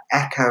feel that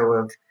echo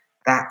of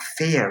that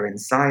fear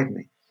inside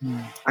me.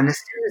 Mm. And as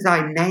soon as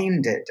I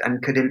named it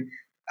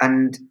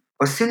and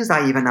as soon as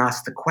I even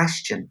asked the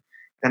question,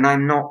 then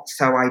I'm not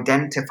so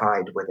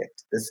identified with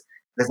it. There's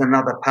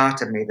another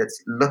part of me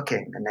that's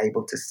looking and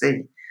able to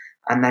see,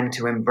 and then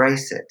to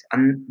embrace it.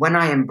 And when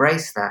I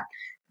embrace that,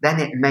 then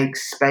it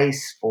makes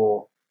space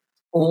for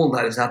all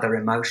those other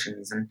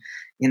emotions. And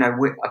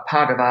a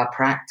part of our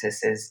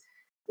practice is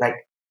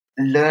like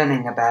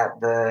learning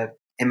about the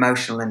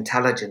emotional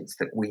intelligence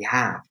that we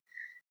have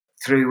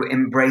through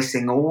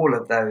embracing all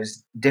of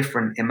those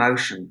different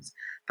emotions,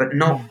 but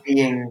not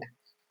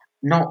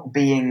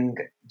being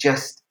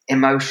just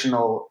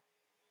emotional,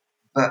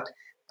 but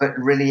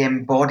really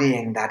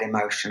embodying that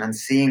emotion and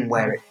seeing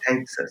where it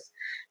takes us.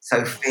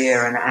 So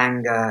fear and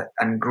anger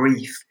and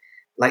grief,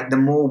 like the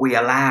more we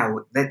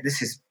allow,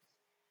 this is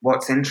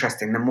what's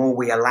interesting. The more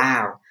we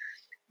allow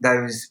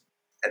those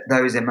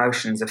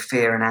emotions of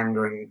fear and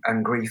anger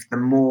and grief, the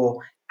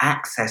more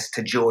access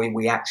to joy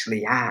we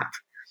actually have.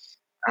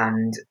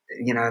 And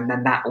and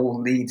then that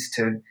all leads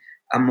to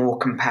a more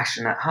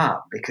compassionate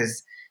heart,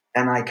 because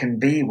then I can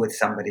be with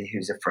somebody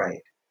who's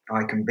afraid,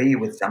 or I can be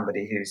with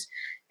somebody who's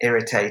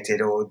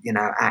irritated, or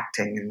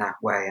acting in that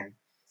way. And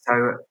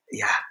so,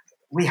 yeah,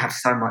 we have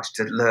so much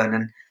to learn.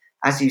 And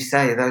as you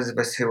say, those of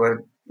us who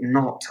are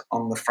not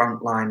on the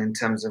front line in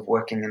terms of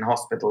working in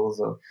hospitals,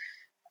 or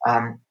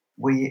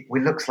we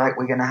looks like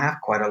we're going to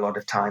have quite a lot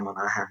of time on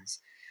our hands.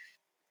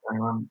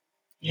 So,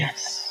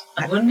 Yes.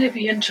 And wouldn't it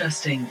be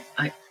interesting?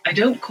 I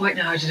don't quite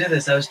know how to do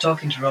this. I was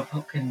talking to Rob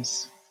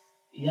Hopkins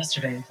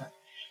yesterday, in fact,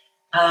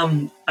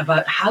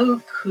 about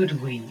how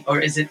could we, or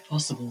is it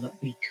possible that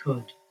we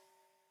could,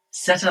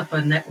 set up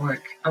a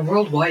network, a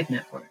worldwide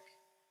network,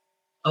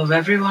 of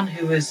everyone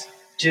who is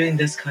doing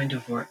this kind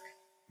of work.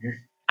 Yeah.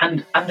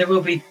 And there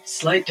will be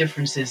slight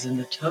differences in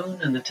the tone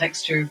and the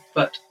texture,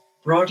 but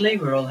broadly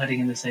we're all heading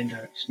in the same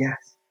direction.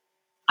 Yes.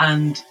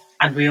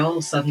 And we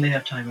all suddenly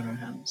have time on our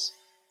hands.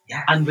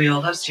 Yeah. And we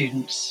all have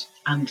students.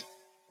 And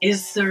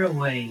is there a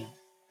way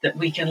that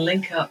we can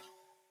link up?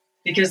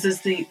 Because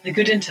there's the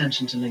good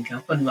intention to link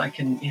up, and we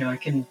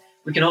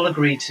can all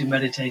agree to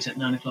meditate at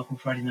 9:00 on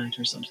Friday night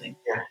or something.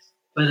 Yes.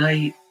 But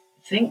I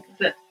think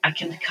that I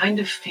can kind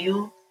of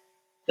feel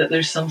that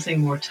there's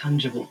something more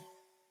tangible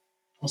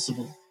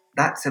possible.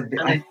 That's a bit.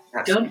 And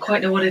I don't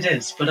quite know what it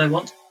is, but I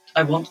want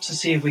to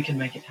see if we can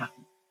make it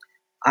happen.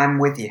 I'm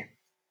with you,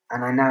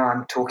 and I know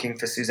I'm talking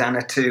for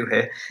Susanna too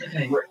here.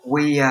 Okay.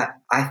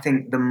 I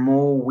think the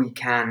more we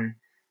can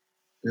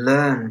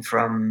learn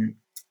from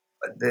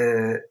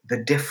the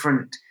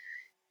different,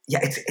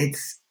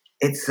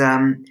 it's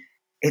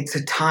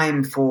a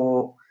time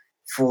for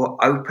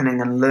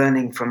opening and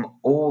learning from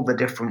all the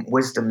different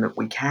wisdom that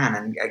we can,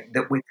 and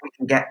that we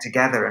can get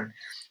together.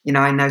 And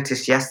I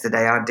noticed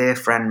yesterday our dear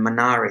friend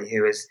Manari,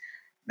 who is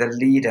the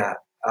leader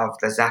of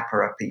the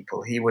Zappara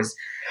people, he was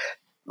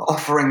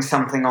offering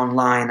something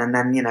online, and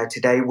then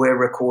today we're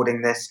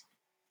recording this.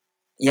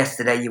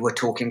 Yesterday you were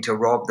talking to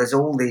Rob. There's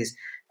all these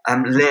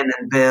Lynn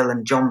and Bill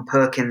and John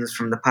Perkins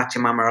from the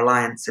Pachamama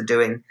Alliance are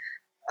doing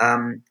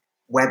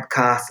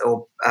webcasts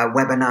or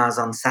webinars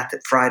on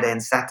Friday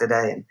and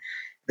Saturday, and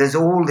there's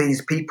all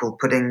these people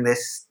putting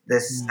this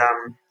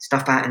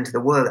stuff out into the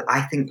world.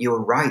 I think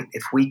you're right.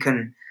 If we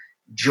can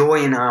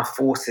join our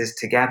forces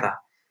together,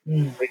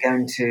 we're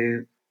going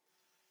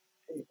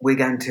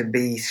to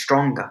be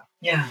stronger.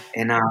 Yeah.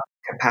 In our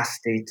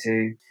capacity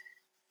to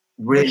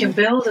really, we can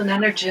build an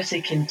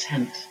energetic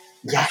intent.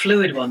 Yeah. A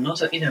fluid one, not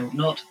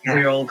not Yeah.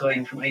 we're all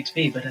going from A to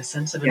B, but a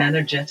sense of an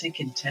energetic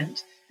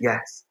intent.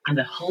 Yes. And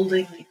a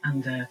holding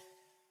and a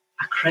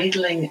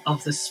cradling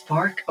of the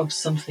spark of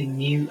something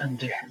new and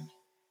different.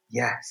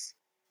 Yes.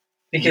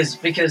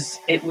 Because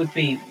it would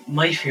be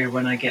my fear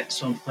when I get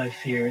swamped by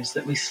fear is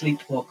that we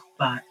sleepwalk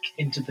back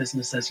into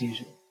business as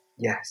usual.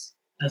 Yes.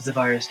 As the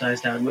virus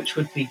dies down, which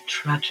would be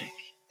tragic.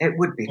 It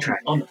would be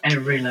tragic. On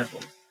every level.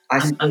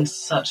 And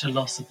such a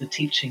loss of the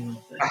teaching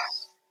of this.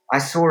 I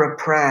saw a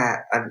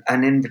prayer,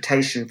 an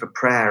invitation for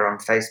prayer on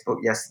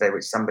Facebook yesterday,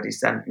 which somebody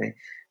sent me,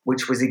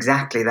 which was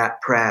exactly that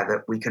prayer,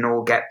 that we can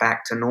all get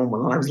back to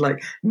normal. And I was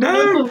like,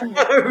 no.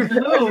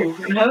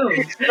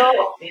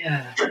 Stop.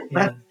 Yeah.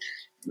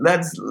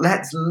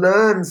 Let's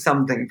learn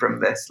something from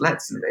this.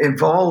 Let's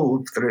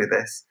evolve through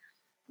this.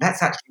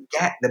 Let's actually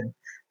get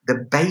the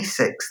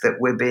basics that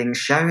we're being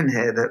shown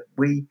here, that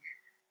we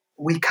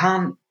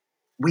can't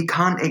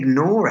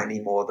ignore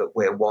anymore, that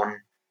we're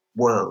one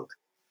world.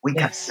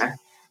 Yes.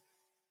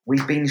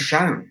 We've been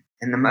shown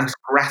in the most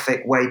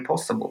graphic way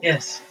possible.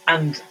 Yes,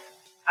 and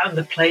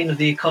the plane of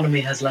the economy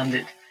has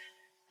landed,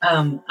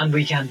 and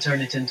we can turn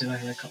it into a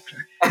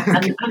helicopter.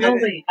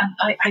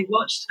 I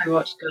watched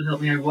God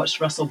help me, I watched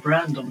Russell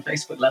Brand on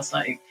Facebook last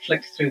night. I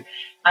flicked through,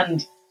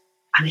 and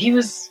he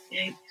was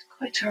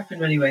quite sharp in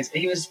many ways.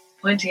 He was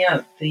pointing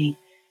out the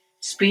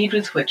speed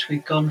with which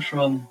we've gone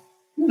from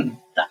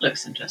that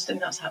looks interesting,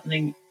 that's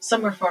happening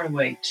somewhere far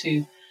away,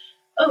 to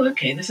oh,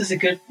 okay, this is a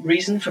good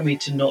reason for me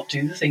to not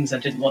do the things I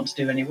didn't want to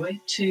do anyway,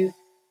 to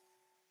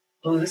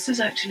oh, this is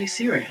actually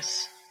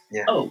serious.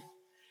 Yeah. Oh,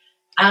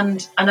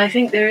 and I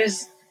think there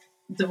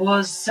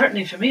was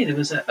certainly for me, there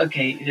was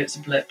okay, it's a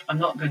blip, I'm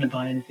not going to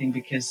buy anything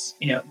because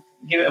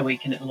give it a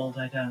week and it'll all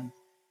die down,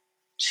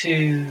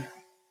 to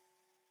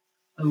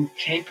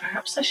okay,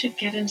 perhaps I should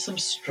get in some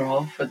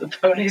straw for the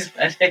ponies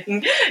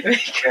bedding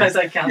because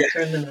I can't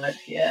turn them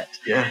out yet.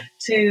 Yeah.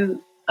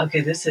 To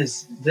okay, this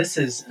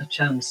is a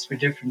chance for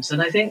difference,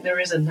 and I think there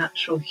is a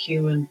natural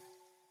human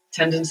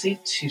tendency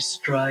to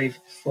strive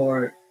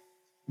for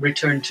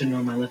return to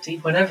normality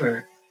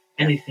whenever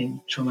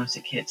anything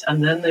traumatic hits,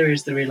 and then there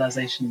is the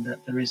realization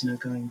that there is no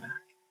going back.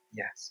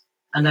 Yes.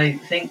 And I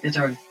think that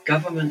our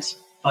governments,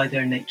 by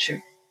their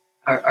nature,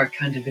 our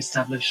kind of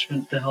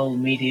establishment, the whole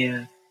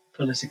media,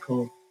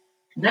 political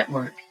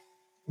network,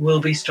 will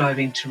be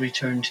striving to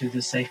return to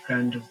the safe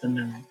ground of the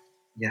known.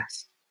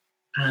 Yes.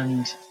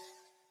 And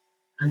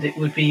it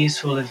would be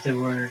useful if there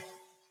were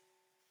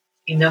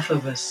enough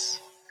of us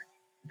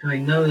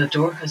going, no, the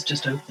door has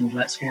just opened,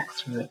 let's walk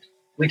through it.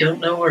 We don't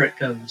know where it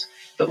goes,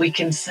 but we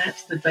can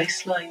set the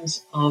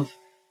baselines of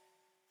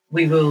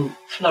we will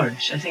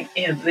flourish. I think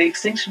the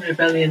Extinction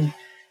Rebellion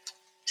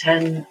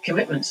 10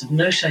 commitments of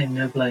no shame,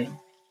 no blame.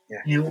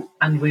 Yes.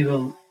 And we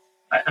will,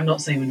 I'm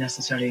not saying we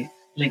necessarily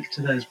link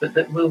to those, but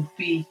that will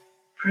be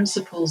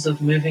principles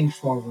of moving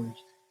forward.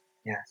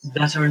 Yes.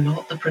 That are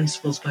not the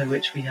principles by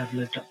which we have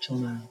lived up till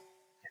now.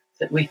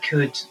 That we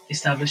could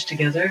establish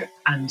together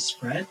and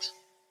spread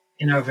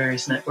in our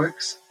various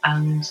networks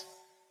and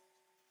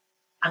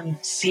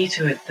see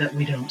to it that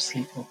we don't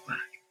sleepwalk back.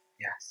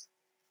 Yes.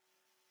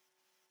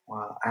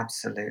 Well,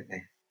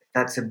 absolutely.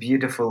 That's a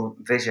beautiful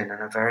vision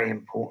and a very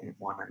important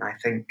one. And I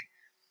think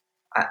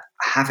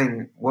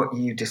having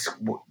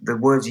the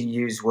words you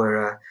used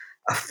were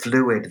a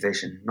fluid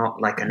vision,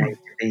 not like an A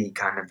to B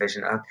kind of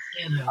vision of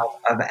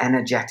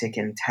energetic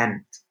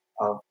intent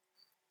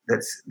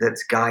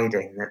that's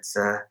guiding, that's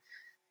a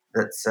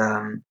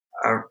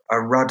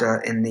rudder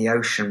in the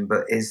ocean,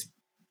 but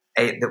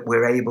that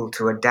we're able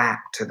to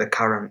adapt to the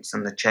currents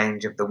and the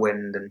change of the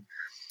wind,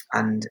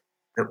 and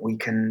that we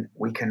can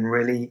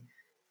really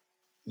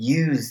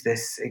use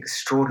this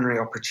extraordinary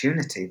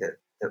opportunity that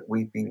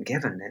we've been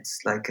given. It's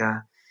like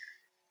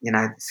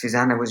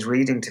Susanna was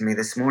reading to me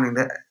this morning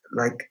that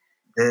like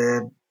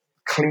the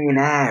clean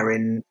air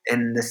in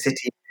the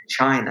city of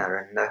China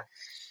and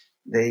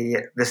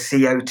the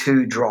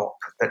CO2 drop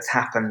that's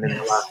happened in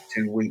the last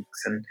 2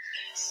 weeks, and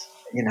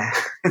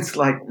it's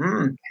like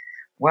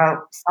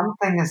well,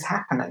 something is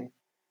happening.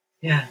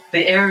 Yeah,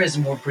 the air is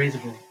more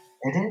breathable.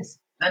 It is.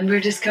 And we're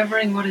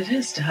discovering what it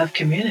is to have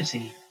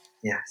community.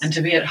 Yes. And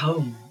to be at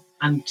home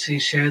and to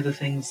share the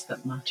things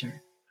that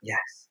matter.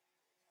 Yes.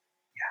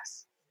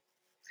 Yes.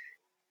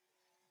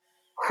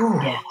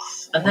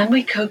 Yes. And then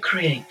we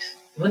co-create.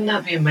 Wouldn't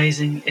that be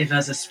amazing if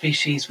as a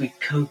species we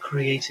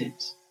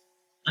co-created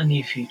a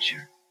new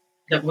future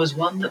that was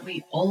one that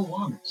we all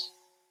want?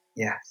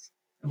 Yes.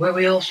 Where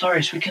we all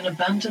flourish. We can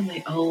abandon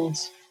the old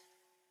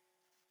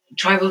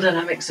tribal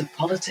dynamics of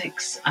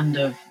politics and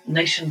of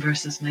nation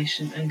versus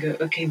nation and go,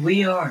 okay,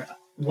 we are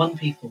one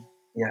people.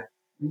 Yeah.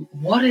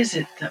 What is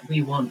it that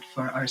we want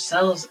for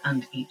ourselves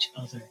and each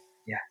other?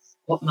 Yes.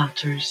 What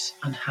matters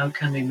and how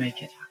can we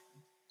make it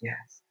happen?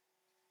 Yes.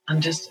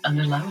 And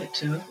allow it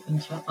to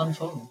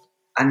unfold.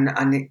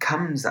 And it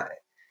comes,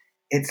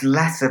 it's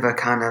less of a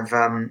kind of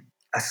a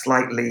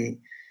slightly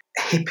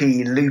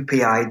hippie,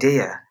 loopy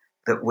idea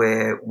that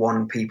we're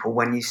one people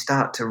when you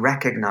start to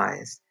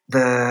recognize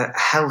the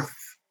health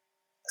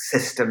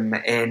system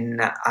in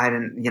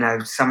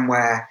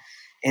somewhere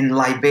in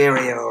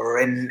Liberia or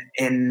in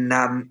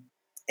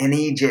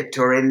Egypt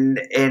or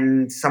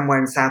in somewhere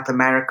in South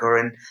America or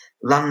in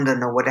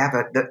London or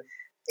whatever, that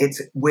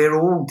we're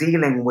all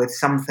dealing with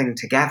something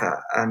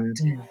together, and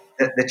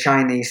that the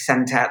Chinese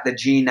sent out the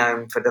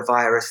genome for the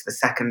virus the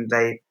second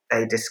they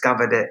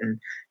discovered it,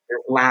 and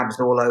there's labs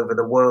all over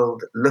the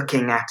world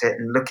looking at it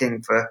and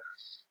looking for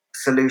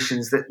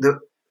solutions that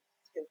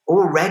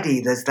already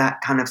there's that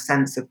kind of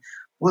sense of,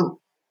 well,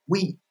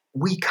 we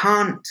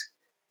can't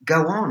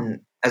go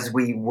on as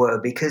we were,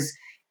 because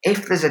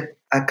if there's a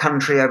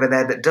country over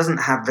there that doesn't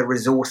have the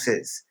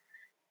resources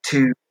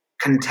to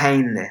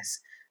contain this,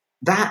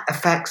 that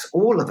affects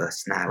all of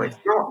us now. It's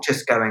not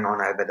just going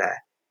on over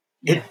there.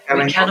 We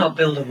cannot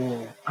build a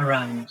wall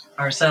around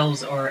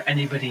ourselves or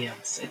anybody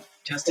else. It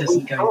just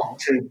isn't going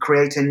to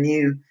create a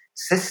new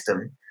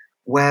system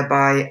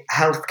whereby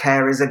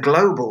healthcare is a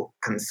global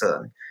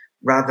concern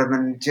rather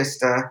than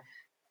just a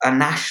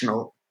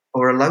national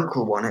or a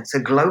local one. It's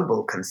a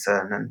global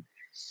concern,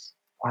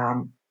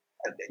 and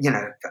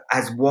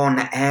as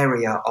one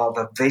area of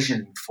a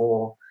vision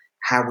for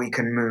how we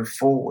can move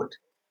forward.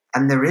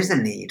 And there is a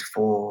need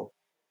for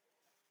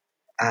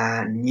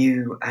a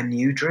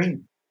new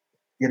dream.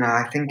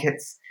 I think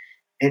it's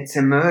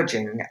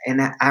emerging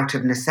out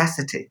of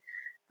necessity,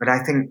 but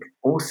I think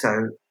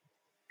also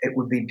it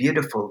would be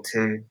beautiful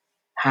to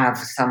have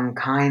some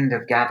kind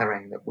of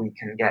gathering that we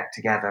can get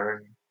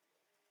together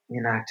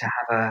and to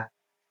have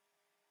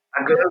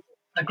a global.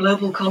 A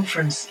global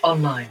conference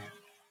online.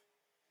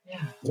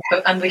 Yeah.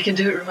 And we can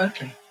do it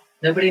remotely.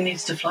 Nobody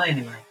needs to fly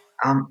anywhere.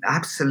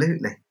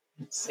 Absolutely.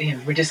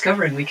 We're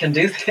discovering we can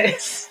do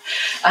this.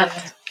 And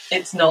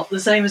it's not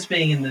the same as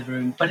being in the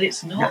room, but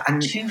it's not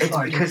too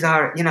far. It's because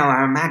our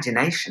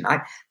imagination.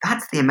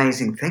 That's the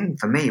amazing thing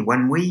for me.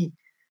 When we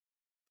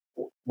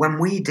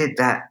did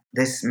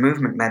this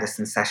movement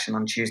medicine session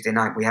on Tuesday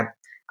night, we had,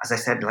 as I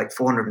said, like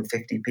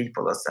 450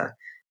 people or so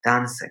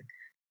dancing.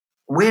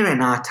 We're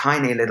in our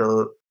tiny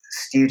little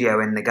studio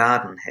in the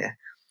garden here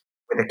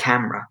with a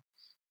camera,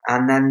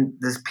 and then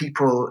there's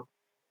people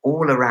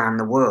all around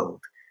the world.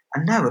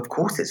 And no, of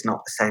course it's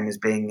not the same as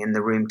being in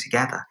the room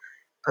together,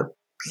 but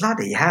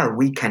bloody hell,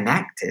 we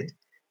connected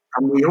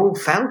and we all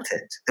felt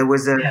it. There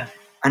was an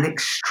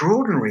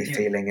extraordinary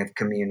feeling of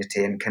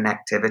community and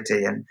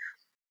connectivity, and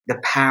the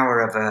power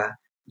of a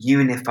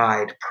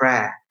unified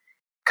prayer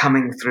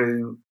coming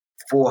through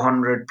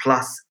 400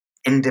 plus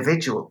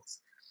individuals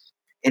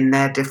in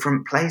their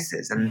different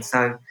places. And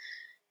so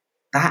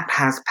that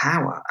has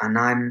power. And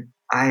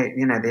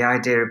the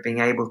idea of being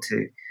able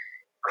to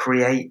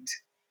create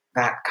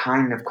that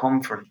kind of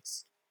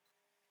conference,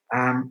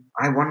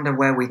 I wonder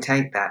where we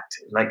take that,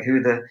 like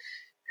who the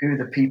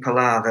people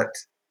are that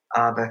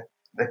are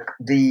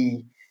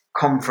the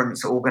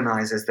conference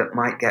organizers that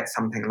might get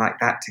something like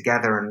that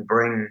together and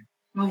bring.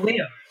 Well,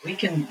 we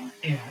can,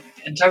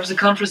 in terms of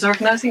conference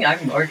organizing,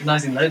 I'm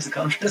organizing loads of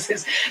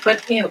conferences,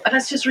 but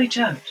let's just reach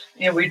out.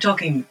 We're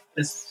talking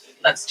this.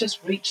 Let's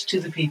just reach to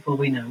the people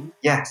we know.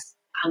 Yes.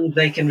 And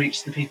they can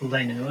reach the people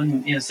they know.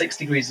 And 6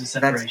 degrees of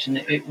separation,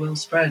 it will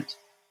spread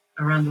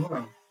around the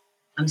world,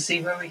 and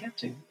see where we get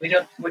to.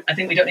 I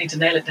think we don't need to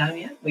nail it down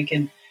yet. We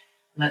can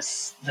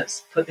let's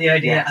put the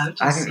idea out.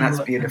 I think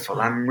that's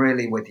beautiful. I'm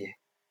really with you.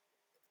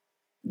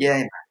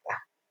 Yay.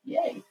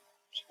 Yay.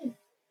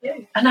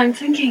 And I'm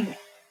thinking,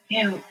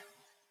 10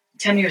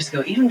 years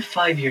ago, even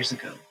 5 years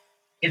ago,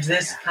 if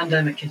this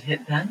pandemic had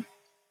hit then,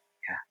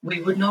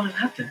 we would not have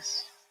had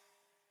this.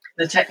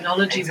 The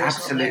technology was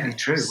absolutely not there.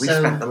 True. We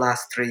spent the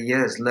last 3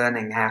 years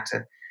learning how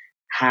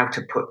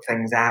to put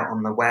things out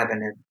on the web,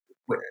 and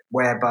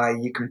whereby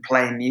you can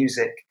play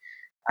music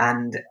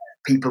and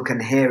people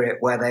can hear it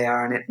where they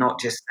are, and it not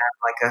just sound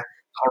like a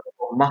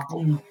horrible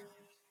muffle.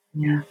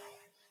 Yeah.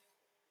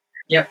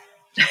 Yep.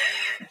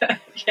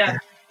 Yeah.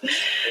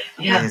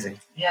 Amazing.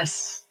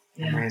 Yes.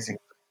 Yeah. Amazing.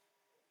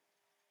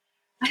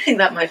 I think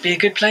that might be a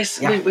good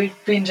place. Yeah. We've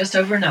been just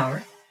over an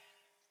hour.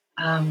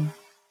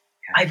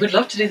 I would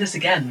love to do this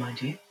again,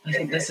 mind you. I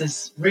think this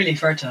is really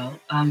fertile.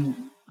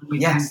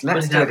 Yes,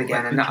 let's do it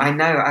again. And I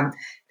know it'd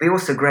be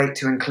also great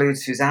to include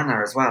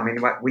Susanna as well. I mean,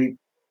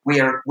 we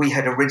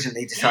had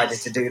originally decided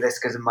to do this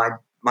because of my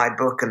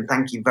book, and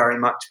thank you very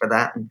much for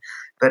that.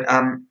 But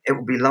it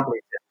would be lovely.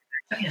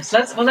 Yes,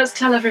 let's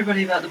tell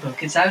everybody about the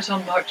book. It's out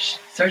on March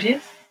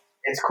 30th.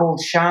 It's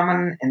called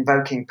Shaman: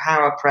 Invoking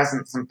Power,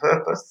 Presence, and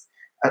Purpose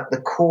at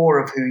the Core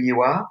of Who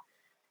You Are,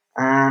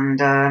 and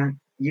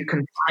you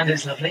can. And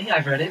it's lovely.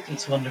 I've read it.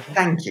 It's wonderful.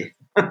 Thank you.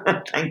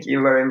 Thank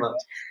you very much.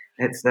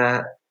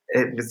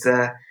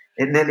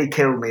 It nearly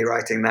killed me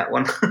writing that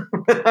one.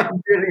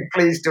 I'm really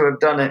pleased to have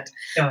done it.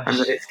 Gosh. And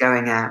that it's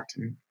going out.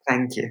 And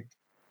thank you.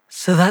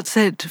 So that's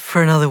it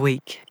for another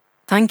week.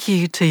 Thank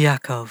you to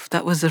Yakov.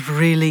 That was a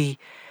really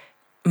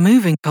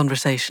moving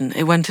conversation.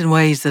 It went in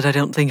ways that I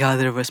don't think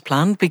either of us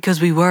planned,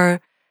 because we were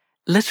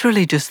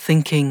literally just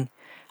thinking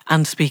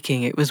and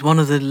speaking. It was one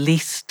of the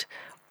least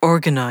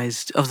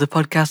organised of the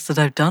podcasts that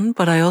I've done,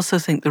 but I also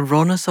think the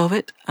rawness of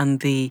it and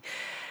the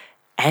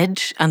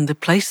edge and the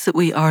place that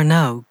we are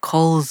now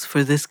calls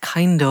for this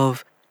kind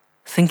of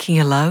thinking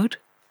aloud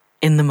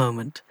in the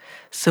moment.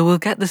 So we'll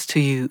get this to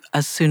you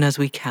as soon as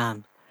we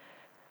can.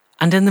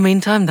 And in the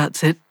meantime,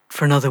 that's it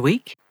for another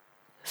week.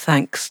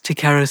 Thanks to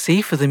Caro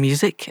C for the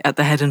music at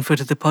the head and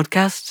foot of the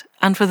podcast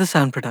and for the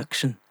sound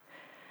production.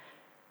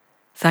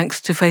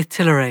 Thanks to Faith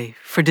Tilleray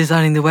for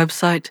designing the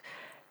website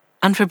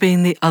and for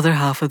being the other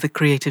half of the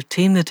creative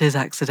team that is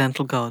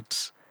Accidental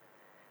Gods.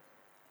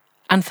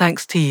 And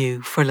thanks to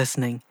you for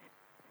listening.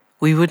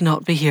 We would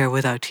not be here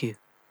without you.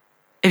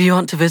 If you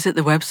want to visit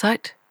the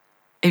website,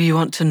 if you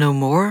want to know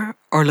more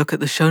or look at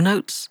the show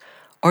notes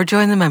or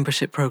join the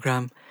membership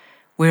program,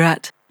 we're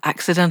at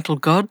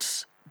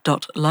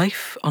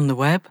accidentalgods.life on the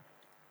web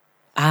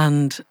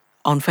and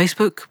on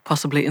Facebook,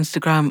 possibly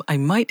Instagram. I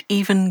might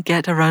even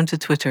get around to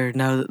Twitter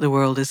now that the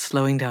world is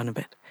slowing down a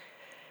bit.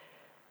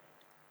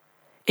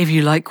 If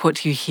you like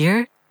what you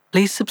hear,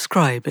 please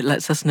subscribe. It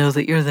lets us know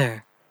that you're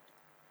there.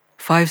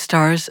 5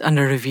 stars and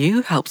a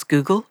review helps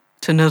Google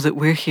to know that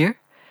we're here.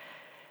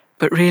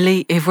 But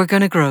really, if we're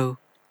going to grow,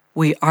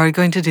 we are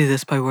going to do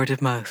this by word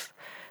of mouth.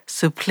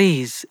 So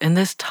please, in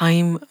this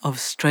time of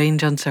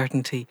strange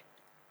uncertainty,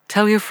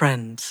 tell your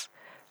friends,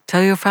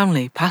 Tell your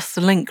family, pass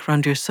the link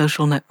around your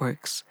social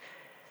networks.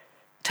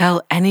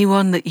 Tell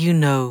anyone that you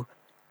know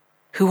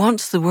who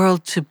wants the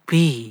world to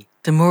be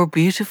the more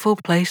beautiful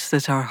place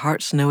that our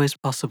hearts know is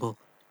possible.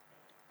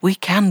 We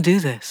can do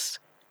this.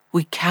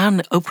 We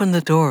can open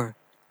the door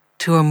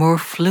to a more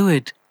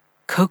fluid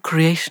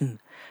co-creation,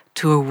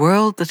 to a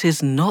world that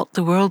is not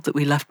the world that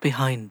we left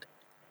behind.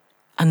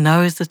 And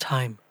now is the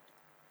time.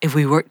 If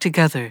we work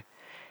together,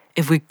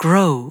 if we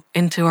grow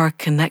into our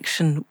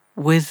connection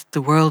with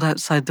the world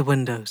outside the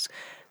windows,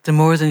 the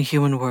more than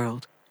human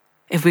world,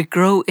 if we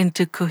grow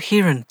into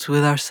coherence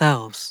with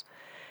ourselves,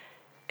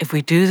 if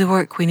we do the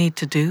work we need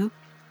to do,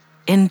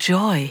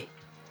 enjoy,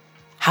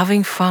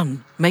 having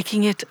fun,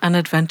 making it an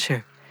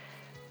adventure,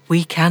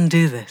 we can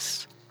do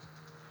this.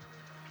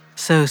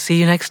 So see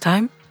you next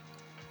time.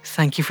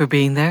 Thank you for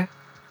being there,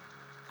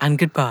 and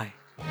goodbye.